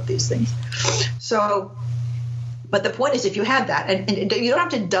uptight about these things. So, but the point is, if you had that, and you don't have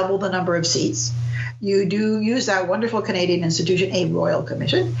to double the number of seats, you do use that wonderful Canadian institution, a Royal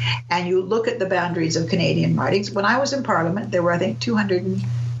Commission, and you look at the boundaries of Canadian ridings. When I was in Parliament, there were, I think,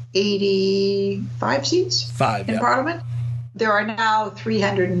 285 seats in Parliament. There are now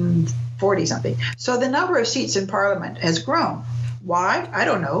 340 something. So the number of seats in Parliament has grown. Why? I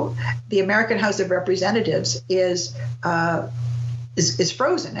don't know. The American House of Representatives is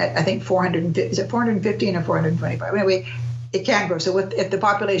frozen at, I think, 415 or 425? Anyway, it can grow. So if the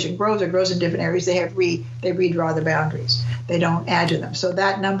population grows or grows in different areas, they redraw the boundaries. They don't add to them. So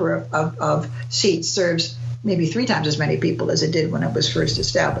that number of seats serves maybe 3 times as many people as it did when it was first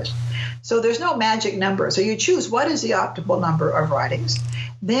established. So there's no magic number. So you choose what is the optimal number of ridings.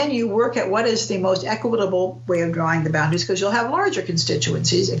 Then you work at what is the most equitable way of drawing the boundaries, because you'll have larger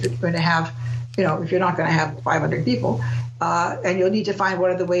constituencies if you're going to have, if you're not going to have 500 people. And you'll need to find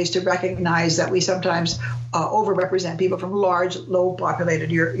what are the ways to recognize that we sometimes overrepresent people from large, low-populated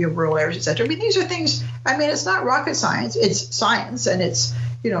your rural areas, et cetera. I mean, these are things, it's not rocket science. It's science, and it's,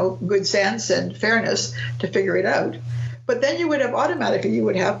 good sense and fairness to figure it out. But then you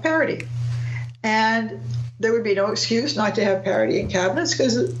would have parity. And there would be no excuse not to have parity in cabinets,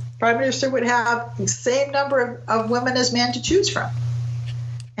 because the Prime Minister would have the same number of women as men to choose from.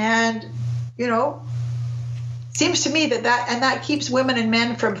 And, seems to me that keeps women and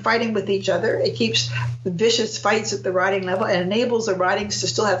men from fighting with each other. It keeps the vicious fights at the riding level and enables the ridings to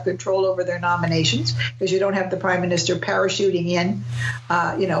still have control over their nominations, because you don't have the Prime Minister parachuting in,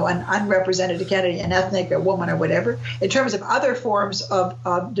 an unrepresented candidate, an ethnic, a woman, or whatever. In terms of other forms of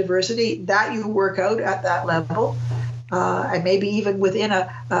diversity, that you work out at that level, and maybe even within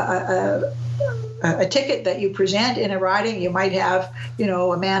a ticket that you present in a riding, you might have,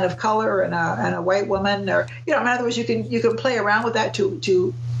 a man of color and a white woman, or, in other words, you can play around with that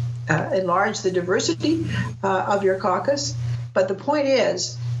to enlarge the diversity of your caucus. But the point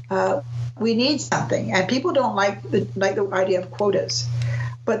is, we need something, and people don't like the idea of quotas.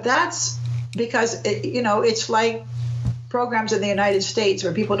 But that's because it's like programs in the United States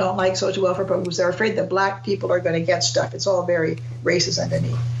where people don't like social welfare programs. They're afraid that black people are going to get stuff. It's all very racist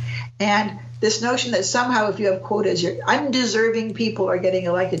underneath. And this notion that somehow if you have quotas, your undeserving people are getting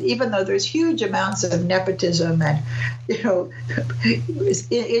elected, even though there's huge amounts of nepotism and,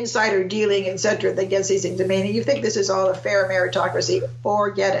 insider dealing, et cetera, that gets these things. I mean, you think this is all a fair meritocracy,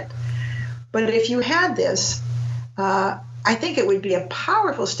 forget it. But if you had this, I think it would be a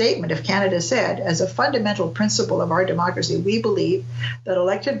powerful statement if Canada said, as a fundamental principle of our democracy, we believe that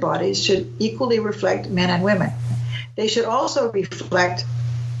elected bodies should equally reflect men and women. They should also reflect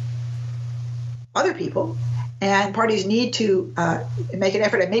other people, and parties need to make an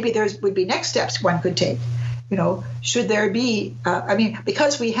effort. And maybe there would be next steps one could take. Should there be,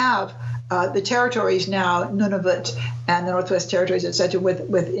 because we have the territories now, Nunavut and the Northwest Territories, et cetera,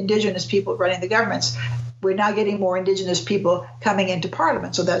 with Indigenous people running the governments, we're now getting more Indigenous people coming into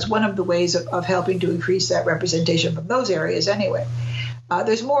Parliament. So that's one of the ways of helping to increase that representation from those areas anyway.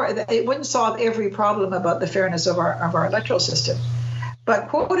 There's more. It wouldn't solve every problem about the fairness of our electoral system. But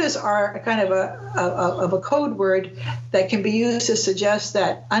quotas are a kind of a code word that can be used to suggest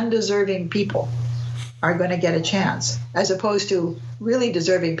that undeserving people are going to get a chance, as opposed to really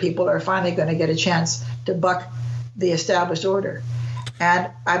deserving people are finally going to get a chance to buck the established order. And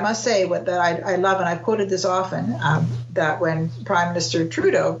I must say that I love, and I've quoted this often, that when Prime Minister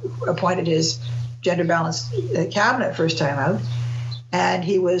Trudeau appointed his gender-balanced cabinet first time out, and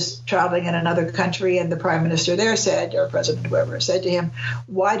he was traveling in another country, and the Prime Minister there said, or President, whoever, said to him,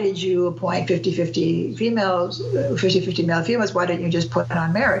 why did you appoint 50-50 females, 50-50 male females? Why didn't you just put it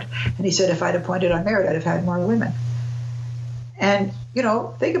on merit? And he said, if I'd appointed on merit, I'd have had more women. And,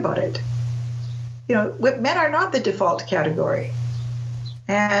 think about it. Men are not the default category.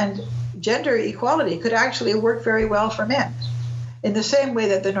 And gender equality could actually work very well for men. In the same way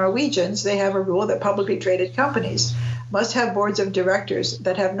that the Norwegians, they have a rule that publicly traded companies must have boards of directors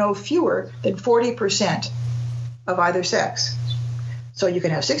that have no fewer than 40% of either sex. So you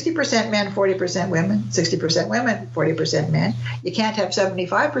can have 60% men, 40% women, 60% women, 40% men. You can't have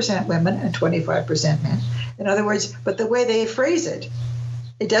 75% women and 25% men. In other words, but the way they phrase it,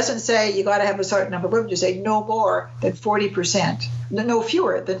 it doesn't say you got to have a certain number of women. You say no more than 40%, no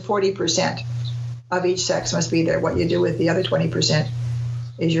fewer than 40% of each sex must be there. What you do with the other 20%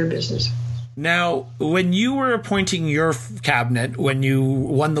 is your business. Now, when you were appointing your cabinet, when you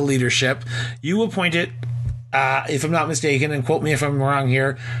won the leadership, you appointed, if I'm not mistaken, and quote me if I'm wrong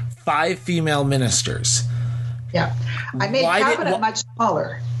here, 5 female ministers. Yeah. I made cabinet much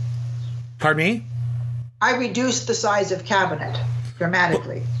smaller. Pardon me? I reduced the size of cabinet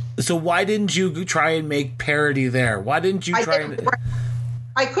dramatically. So why didn't you try and make parity there? Why didn't you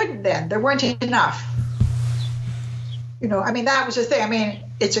I couldn't then. There weren't enough. That was the thing.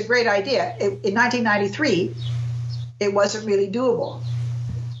 It's a great idea. In 1993, it wasn't really doable.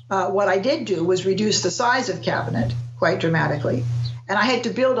 What I did do was reduce the size of cabinet quite dramatically. And I had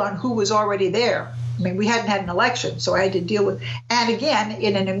to build on who was already there, I mean, we hadn't had an election, so I had to deal with, and again,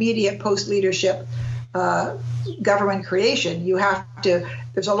 in an immediate post-leadership government creation,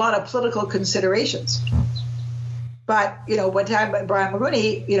 there's a lot of political considerations. But, one time Brian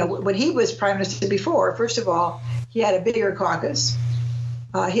Mulroney, when he was prime minister before, first of all, he had a bigger caucus.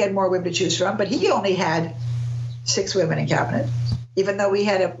 He had more women to choose from, but he only had 6 women in cabinet, even though we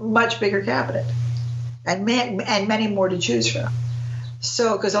had a much bigger cabinet and many more to choose from.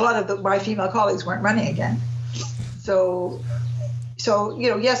 So, because a lot of my female colleagues weren't running again. So,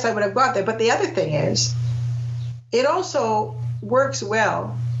 yes, I would have got there. But the other thing is, it also works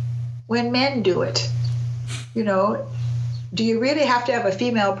well when men do it. Do you really have to have a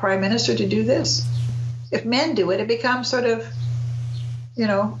female prime minister to do this? If men do it, it becomes sort of,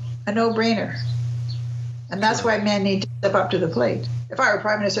 a no-brainer. And that's why men need to step up to the plate. If I were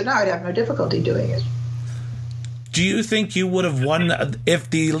prime minister now, I'd have no difficulty doing it. Do you think you would have won if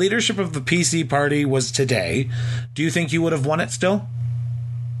the leadership of the PC party was today? Do you think you would have won it still?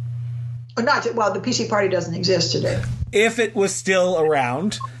 The PC party doesn't exist today. If it was still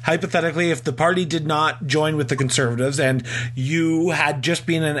around, hypothetically, if the party did not join with the Conservatives and you had just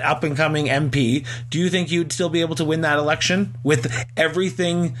been an up-and-coming MP, do you think you'd still be able to win that election with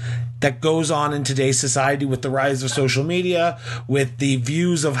everything that goes on in today's society, with the rise of social media, with the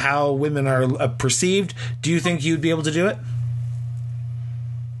views of how women are perceived? Do you think you'd be able to do it?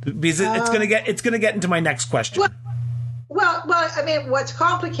 Because it's going to get into my next question. Well, I mean, what's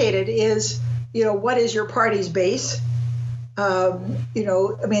complicated is, what is your party's base?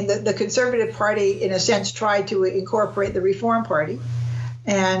 The Conservative Party, in a sense, tried to incorporate the Reform Party.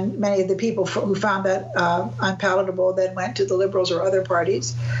 And many of the people who found that unpalatable then went to the Liberals or other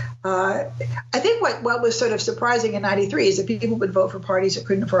parties. I think what was sort of surprising in 93 is that people would vote for parties that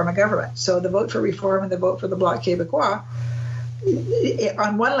couldn't form a government. So the vote for Reform and the vote for the Bloc Québécois,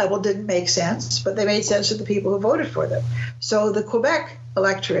 on one level, didn't make sense, but they made sense to the people who voted for them. So the Quebec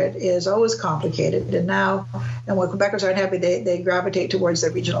electorate is always complicated, and when Quebecers aren't happy, they gravitate towards their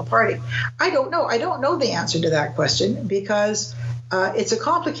regional party. I don't know the answer to that question because it's a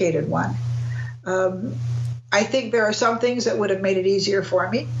complicated one. I think there are some things that would have made it easier for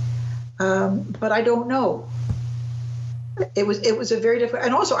me, but I don't know. It was a very difficult,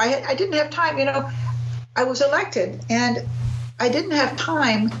 and also I didn't have time. I was elected, and I didn't have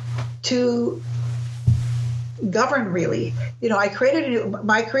time to govern really. My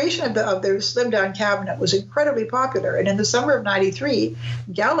creation of the slim down cabinet was incredibly popular, and in the summer of 93,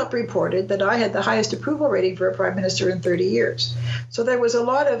 Gallup reported that I had the highest approval rating for a prime minister in 30 years. So there was a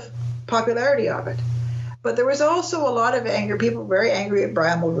lot of popularity of it. But there was also a lot of anger. People were very angry at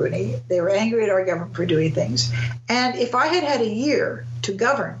Brian Mulroney. They were angry at our government for doing things. And if I had had a year to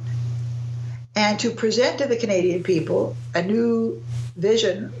govern and to present to the Canadian people a new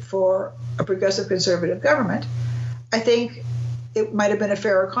vision for a progressive conservative government, I think it might have been a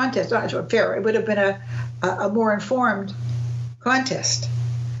fairer contest. Not fair. It would have been a more informed contest.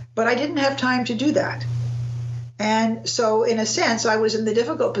 But I didn't have time to do that. And so, in a sense, I was in the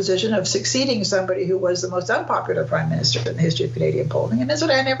difficult position of succeeding somebody who was the most unpopular prime minister in the history of Canadian polling. And that's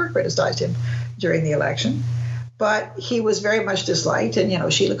what I never criticized him during the election. But he was very much disliked,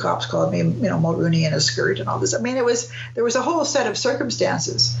 and Sheila Copps called me, Mulroney in a skirt and all this. I mean, there was a whole set of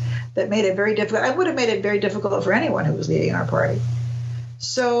circumstances that made it very difficult. I would have made it very difficult for anyone who was leading our party.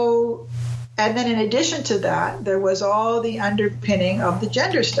 So, and then in addition to that, there was all the underpinning of the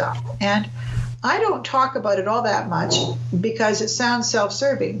gender stuff, and I don't talk about it all that much because it sounds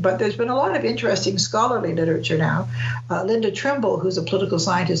self-serving, but there's been a lot of interesting scholarly literature now. Linda Trimble, who's a political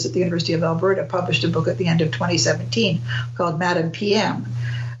scientist at the University of Alberta, published a book at the end of 2017 called Madam PM,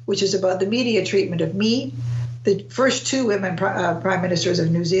 which is about the media treatment of me, the first 2 women prime ministers of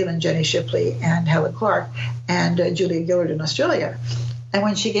New Zealand, Jenny Shipley and Helen Clark, and Julia Gillard in Australia. And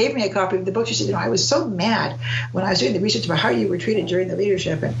when she gave me a copy of the book, she said, I was so mad when I was doing the research about how you were treated during the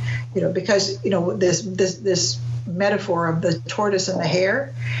leadership. And, because, this metaphor of the tortoise and the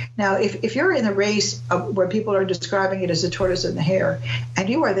hare. Now, if you're in the race where people are describing it as the tortoise and the hare, and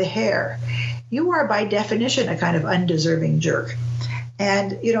you are the hare, you are by definition a kind of undeserving jerk.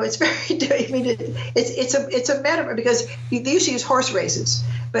 And, it's very, it's a metaphor because they used to use horse races.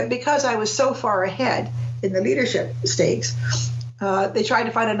 But because I was so far ahead in the leadership stakes, they tried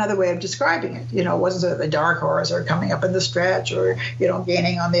to find another way of describing it. It wasn't so the dark horse or coming up in the stretch or,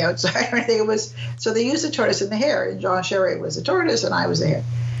 gaining on the outside or anything. So they used the tortoise and the hare. And John Sherry was the tortoise and I was the hare.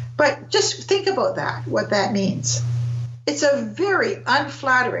 But just think about that, what that means. It's a very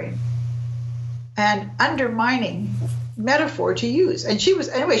unflattering and undermining metaphor to use. And she was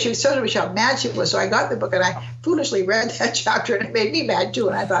telling me how mad she was. So I got the book and I foolishly read that chapter, and it made me mad too.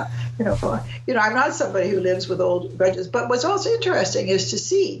 And I thought, I'm not somebody who lives with old grudges. But what's also interesting is to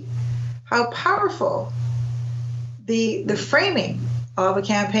see how powerful the framing of a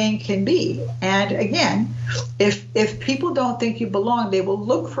campaign can be. And again, if people don't think you belong, they will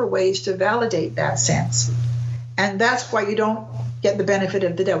look for ways to validate that sense. And that's why you don't get the benefit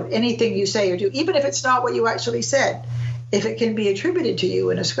of the doubt. Anything you say or do, even if it's not what you actually said, if it can be attributed to you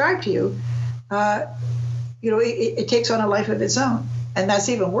and ascribed to you, it takes on a life of its own. And that's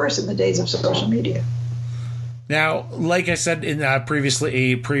even worse in the days of social media. Now, like I said in previous,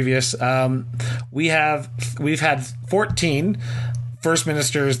 we've had 14 First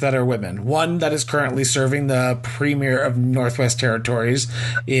Ministers that are women. One that is currently serving, the Premier of Northwest Territories,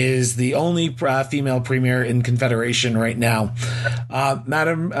 is the only female Premier in Confederation right now.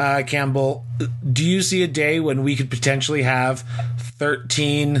 Madam Campbell, do you see a day when we could potentially have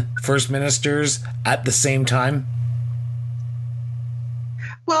 13 First Ministers at the same time?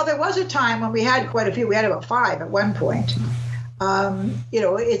 Well, there was a time when we had quite a few. We had about 5 at one point.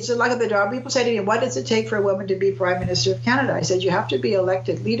 It's the luck of the draw. People say to me, what does it take for a woman to be Prime Minister of Canada? I said, you have to be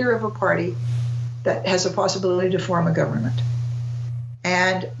elected leader of a party that has a possibility to form a government.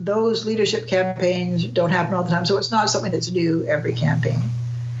 And those leadership campaigns don't happen all the time. So it's not something that's new every campaign.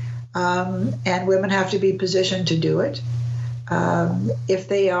 And women have to be positioned to do it. If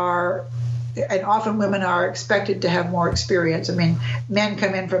they are, and often women are expected to have more experience. I mean, men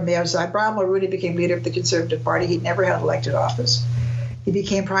come in from the outside. Brian Mulroney became leader of the Conservative Party. He never held elected office. He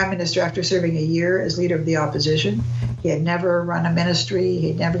became Prime Minister after serving a year as leader of the opposition. He had never run a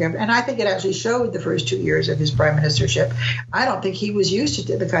ministry. And I think it actually showed the first 2 years of his prime ministership. I don't think he was used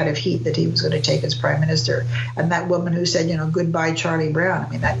to the kind of heat that he was going to take as prime minister. And that woman who said, goodbye, Charlie Brown, I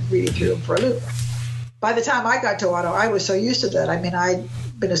mean, that really threw him for a loop. By the time I got to Ottawa, I was so used to that. I mean, I'd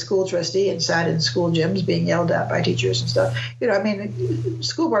been a school trustee and sat in school gyms being yelled at by teachers and stuff.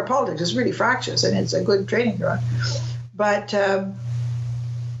 School board politics is really fractious, and it's a good training ground. But, I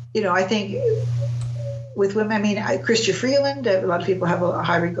think with women, Chrystia Freeland, a lot of people have a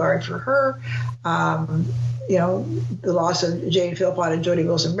high regard for her. The loss of Jane Philpott and Jody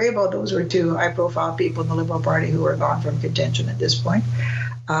Wilson-Raybould, those were 2 high-profile people in the Liberal Party who are gone from contention at this point.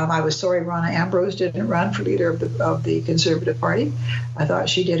 I was sorry Rona Ambrose didn't run for leader of the Conservative Party. I thought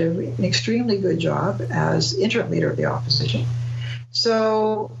she did an extremely good job as interim leader of the opposition.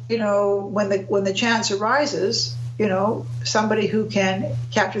 So, when the chance arises, somebody who can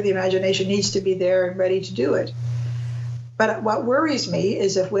capture the imagination needs to be there and ready to do it. But what worries me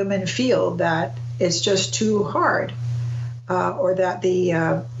is if women feel that it's just too hard, or that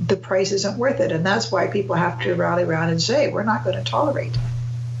the price isn't worth it. And that's why people have to rally around and say, we're not going to tolerate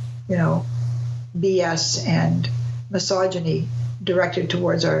BS and misogyny directed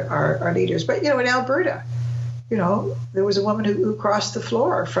towards our leaders. But, in Alberta, there was a woman who crossed the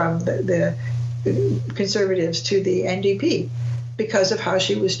floor from the Conservatives to the NDP because of how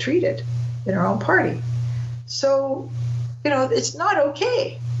she was treated in her own party. So, it's not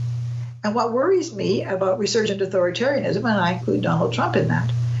okay. And what worries me about resurgent authoritarianism, and I include Donald Trump in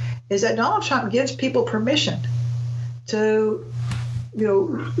that, is that Donald Trump gives people permission to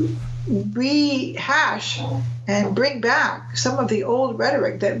rehash and bring back some of the old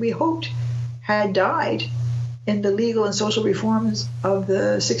rhetoric that we hoped had died in the legal and social reforms of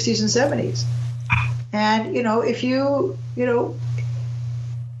the 60s and 70s. And,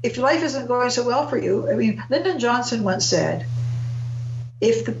 if life isn't going so well for you, Lyndon Johnson once said,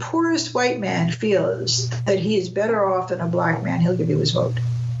 if the poorest white man feels that he is better off than a black man, he'll give you his vote.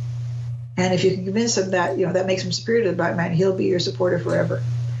 And if you can convince him that, that makes him superior to the black man, he'll be your supporter forever.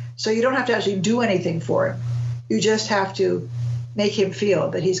 So you don't have to actually do anything for him. You just have to make him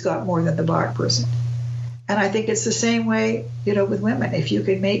feel that he's got more than the black person. And I think it's the same way, with women. If you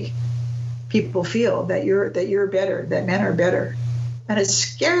can make people feel that you're better, that men are better. And it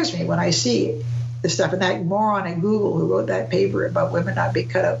scares me when I see the stuff. And that moron at Google who wrote that paper about women not being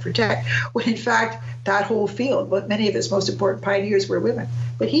cut out for tech, when in fact that whole field, but many of its most important pioneers were women.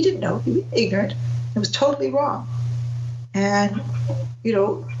 But he didn't know. He was ignorant. It was totally wrong. And,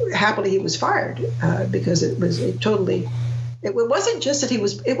 happily he was fired because it wasn't just that he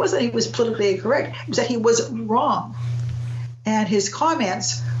was politically incorrect. It was that he was wrong. And his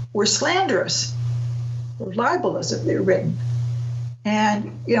comments were slanderous, or libelous if they were written,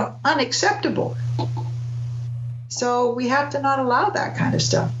 and, unacceptable. So we have to not allow that kind of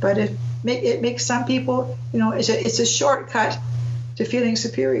stuff. But it makes some people, it's a shortcut to feeling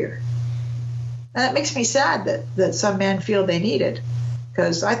superior. And it makes me sad that some men feel they need it,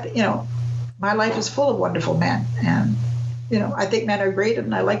 because my life is full of wonderful men. And, I think men are great,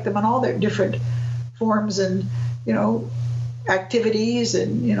 and I like them in all their different forms and, activities,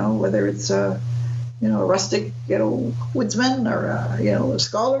 and, whether it's a rustic, woodsman, or a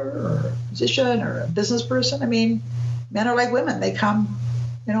scholar, or a musician, or a business person. I mean, men are like women. They come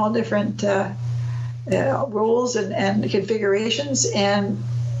in all different roles and configurations, and,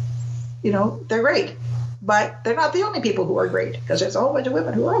 they're great. But they're not the only people who are great, because there's a whole bunch of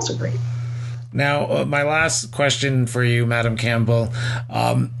women who are also great. Now, my last question for you, Madam Campbell.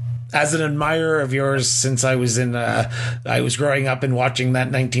 As an admirer of yours, since I was growing up and watching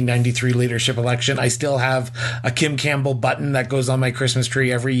that 1993 leadership election, I still have a Kim Campbell button that goes on my Christmas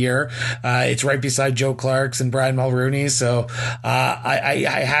tree every year. It's right beside Joe Clark's and Brian Mulroney. So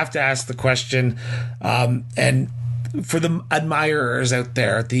I have to ask the question, and for the admirers out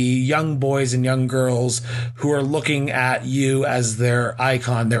there, the young boys and young girls who are looking at you as their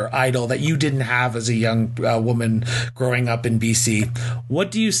icon, their idol that you didn't have as a young woman growing up in BC,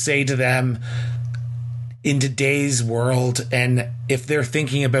 what do you say to them in today's world? And if they're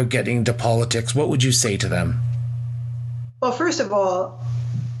thinking about getting into politics, what would you say to them? Well, first of all,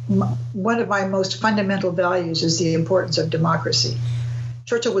 one of my most fundamental values is the importance of democracy.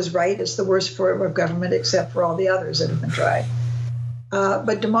 Churchill was right. It's the worst form of government except for all the others that have been tried.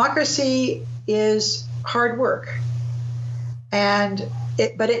 But democracy is hard work,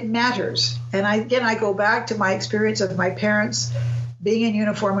 but it matters. And I go back to my experience of my parents being in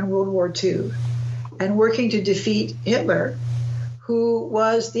uniform in World War II and working to defeat Hitler, who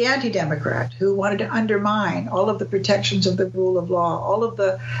was the anti-democrat, who wanted to undermine all of the protections of the rule of law, all of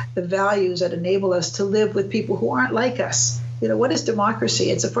the values that enable us to live with people who aren't like us. What is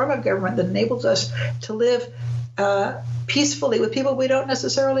democracy? It's a form of government that enables us to live peacefully with people we don't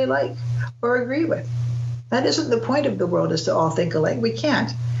necessarily like or agree with. That isn't the point of the world, is to all think alike. We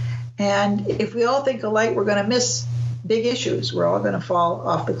can't. And if we all think alike, we're going to miss big issues. We're all going to fall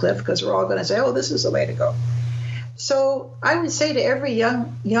off the cliff because we're all going to say, oh, this is the way to go. So I would say to every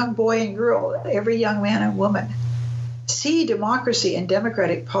young boy and girl, every young man and woman, see democracy and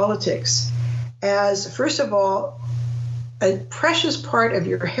democratic politics as, first of all, a precious part of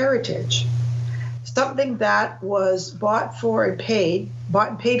your heritage, something that was bought and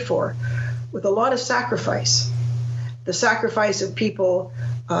paid for with a lot of sacrifice. The sacrifice of people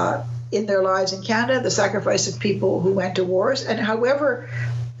in their lives in Canada, the sacrifice of people who went to wars, and however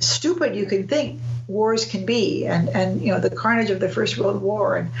stupid you can think wars can be, and the carnage of the First World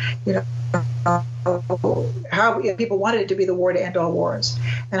War, and how people wanted it to be the war to end all wars,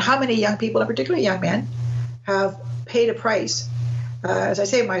 and how many young people, and particularly young men, have paid a price. As I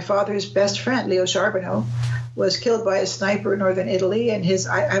say, my father's best friend, Leo Charbonneau, was killed by a sniper in northern Italy, and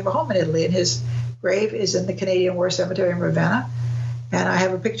I have a home in Italy, and his grave is in the Canadian War Cemetery in Ravenna, and I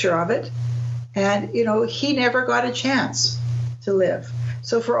have a picture of it. And, he never got a chance to live.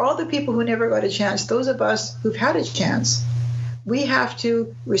 So for all the people who never got a chance, those of us who've had a chance, we have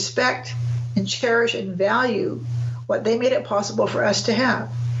to respect and cherish and value what they made it possible for us to have.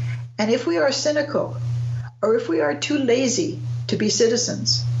 And if we are cynical, or if we are too lazy to be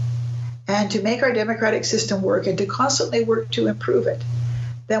citizens and to make our democratic system work and to constantly work to improve it,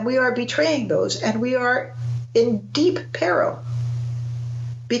 then we are betraying those, and we are in deep peril,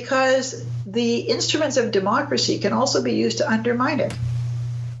 because the instruments of democracy can also be used to undermine it.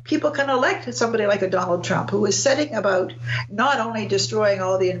 People can elect somebody like a Donald Trump, who is setting about not only destroying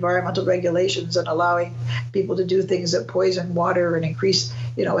all the environmental regulations and allowing people to do things that poison water and increase,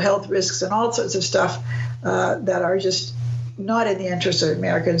 health risks and all sorts of stuff that are just not in the interest of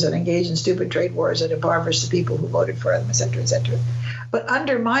Americans, and engage in stupid trade wars that impoverish the people who voted for them, et cetera, but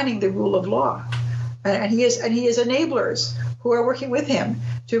undermining the rule of law. And he has enablers who are working with him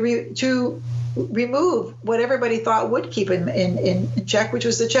to remove what everybody thought would keep him in check, which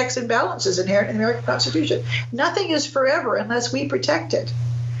was the checks and balances inherent in the American Constitution. Nothing is forever unless we protect it.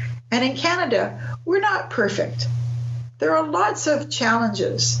 And in Canada, we're not perfect. There are lots of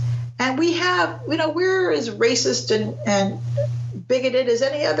challenges. And we have, we're as racist and bigoted as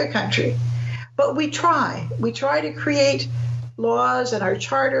any other country. But we try. We try to create laws and our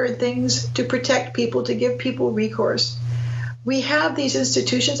charter and things to protect people, to give people recourse. We have these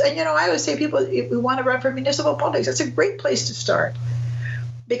institutions. And, I always say people, if we want to run for municipal politics, that's a great place to start.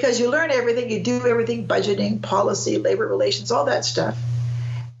 Because you learn everything, you do everything, budgeting, policy, labor relations, all that stuff.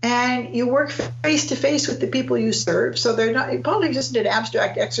 And you work face to face with the people you serve. So politics isn't an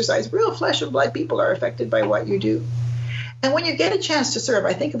abstract exercise. Real flesh and blood people are affected by what you do. And when you get a chance to serve,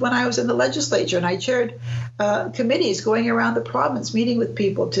 I think of when I was in the legislature and I chaired committees going around the province, meeting with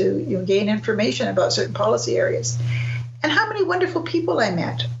people to gain information about certain policy areas. And how many wonderful people I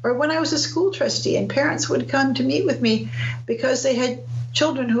met. Or when I was a school trustee and parents would come to meet with me because they had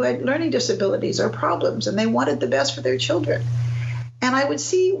children who had learning disabilities or problems and they wanted the best for their children. And I would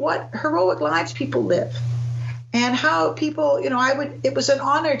see what heroic lives people live and how people, it was an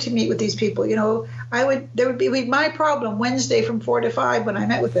honor to meet with these people. There would be my problem Wednesday from 4 to 5 when I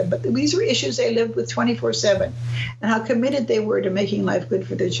met with them. But these were issues they lived with 24/7 and how committed they were to making life good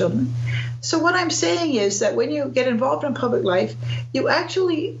for their children. So what I'm saying is that when you get involved in public life, you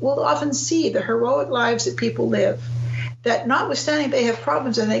actually will often see the heroic lives that people live. That notwithstanding they have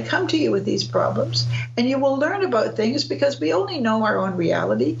problems and they come to you with these problems, and you will learn about things because we only know our own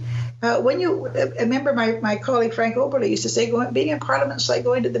reality. I remember my colleague Frank Oberle used to say, being in Parliament is like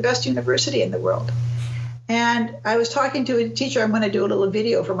going to the best university in the world. And I was talking to a teacher. I'm going to do a little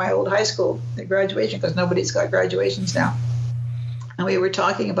video for my old high school graduation because nobody's got graduations now. And we were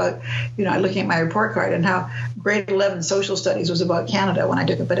talking about, looking at my report card and how grade 11 social studies was about Canada when I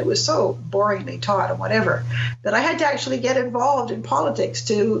took it, but it was so boringly taught and whatever that I had to actually get involved in politics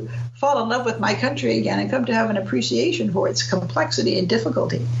to fall in love with my country again and come to have an appreciation for its complexity and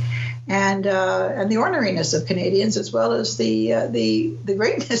difficulty, and the orneriness of Canadians as well as the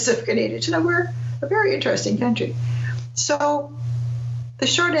greatness of Canadians. We're a very interesting country. So the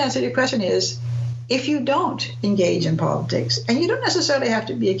short answer to your question is, if you don't engage in politics, and you don't necessarily have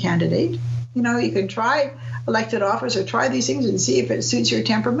to be a candidate, you can try elected office or try these things and see if it suits your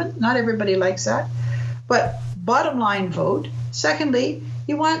temperament. Not everybody likes that. But bottom line, vote. Secondly,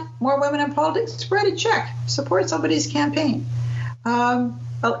 you want more women in politics, write a check, support somebody's campaign.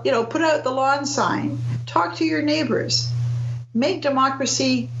 Put out the lawn sign, talk to your neighbors, make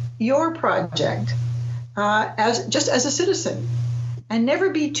democracy your project as a citizen, and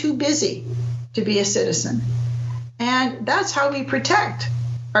never be too busy to be a citizen. And that's how we protect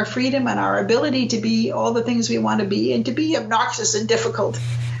our freedom and our ability to be all the things we want to be and to be obnoxious and difficult,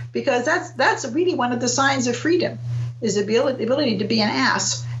 because that's really one of the signs of freedom, is the ability to be an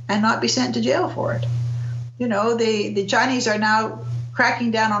ass and not be sent to jail for it. The Chinese are now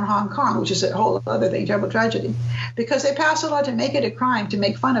cracking down on Hong Kong, which is a whole other thing, terrible tragedy, because they passed a law to make it a crime to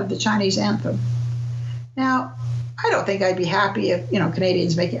make fun of the Chinese anthem. Now, I don't think I'd be happy if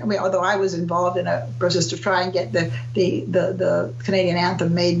Canadians although I was involved in a process to try and get the Canadian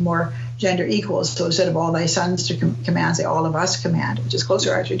anthem made more gender equal. So instead of all thy sons to command, say all of us command, which is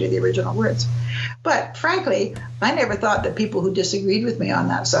closer actually to the original words. But frankly, I never thought that people who disagreed with me on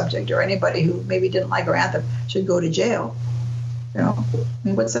that subject or anybody who maybe didn't like our anthem should go to jail.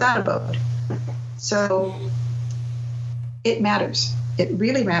 What's that about? So it matters. It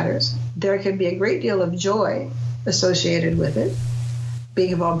really matters. There can be a great deal of joy associated with it,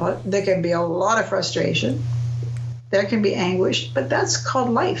 being involved. There can be a lot of frustration. There can be anguish, but that's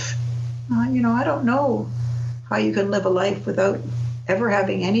called life. I don't know how you can live a life without ever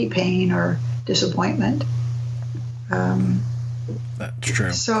having any pain or disappointment. That's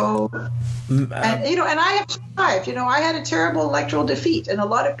true. So, and I have survived. I had a terrible electoral defeat, and a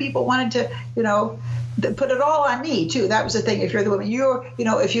lot of people wanted to, put it all on me too. That was the thing. If you're the woman,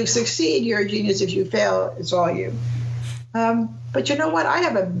 if you succeed, you're a genius. If you fail, it's all you. But you know what? I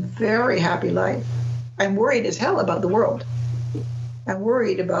have a very happy life. I'm worried as hell about the world. I'm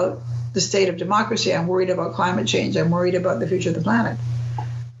worried about the state of democracy. I'm worried about climate change. I'm worried about the future of the planet.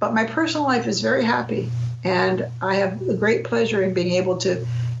 But my personal life is very happy. And I have a great pleasure in being able to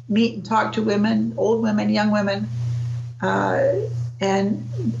meet and talk to women, old women, young women. And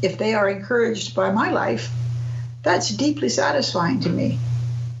if they are encouraged by my life, that's deeply satisfying to me,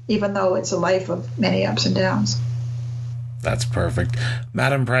 even though it's a life of many ups and downs. That's perfect.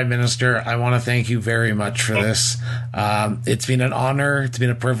 Madam Prime Minister, I want to thank you very much for this. It's been an honor. It's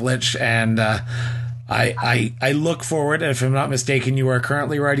been a privilege. And I look forward, if I'm not mistaken, you are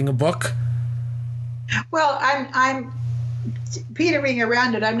currently writing a book. Well, I'm petering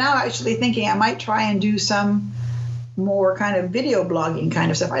around it. I'm now actually thinking I might try and do some more kind of video blogging kind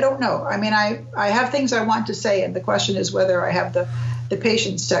of stuff. I don't know. I mean, I have things I want to say, and the question is whether I have the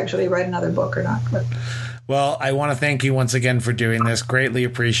patience to actually write another book or not. But. Well, I want to thank you once again for doing this. Greatly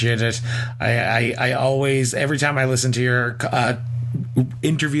appreciate it. I always, every time I listen to your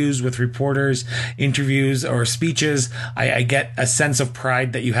interviews with reporters, interviews or speeches, I get a sense of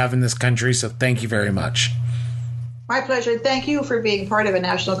pride that you have in this country. So thank you very much. My pleasure. Thank you for being part of a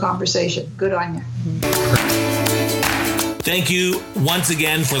national conversation. Good on you. Thank you once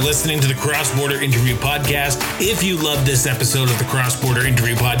again for listening to the Cross Border Interview Podcast. If you loved this episode of the Cross Border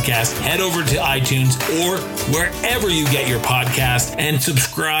Interview Podcast, head over to iTunes or wherever you get your podcast and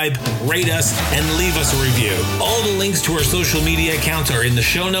subscribe, rate us, and leave us a review. All the links to our social media accounts are in the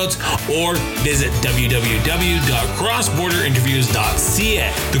show notes, or visit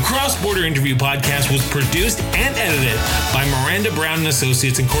www.crossborderinterviews.ca. The Cross Border Interview Podcast was produced and edited by Miranda Brown &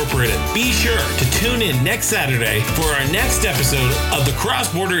 Associates Incorporated. Be sure to tune in next Saturday for our next episode of the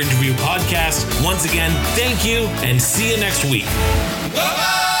Cross Border Interview Podcast. Once again, thank you and see you next week.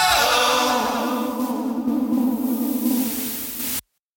 Bye-bye!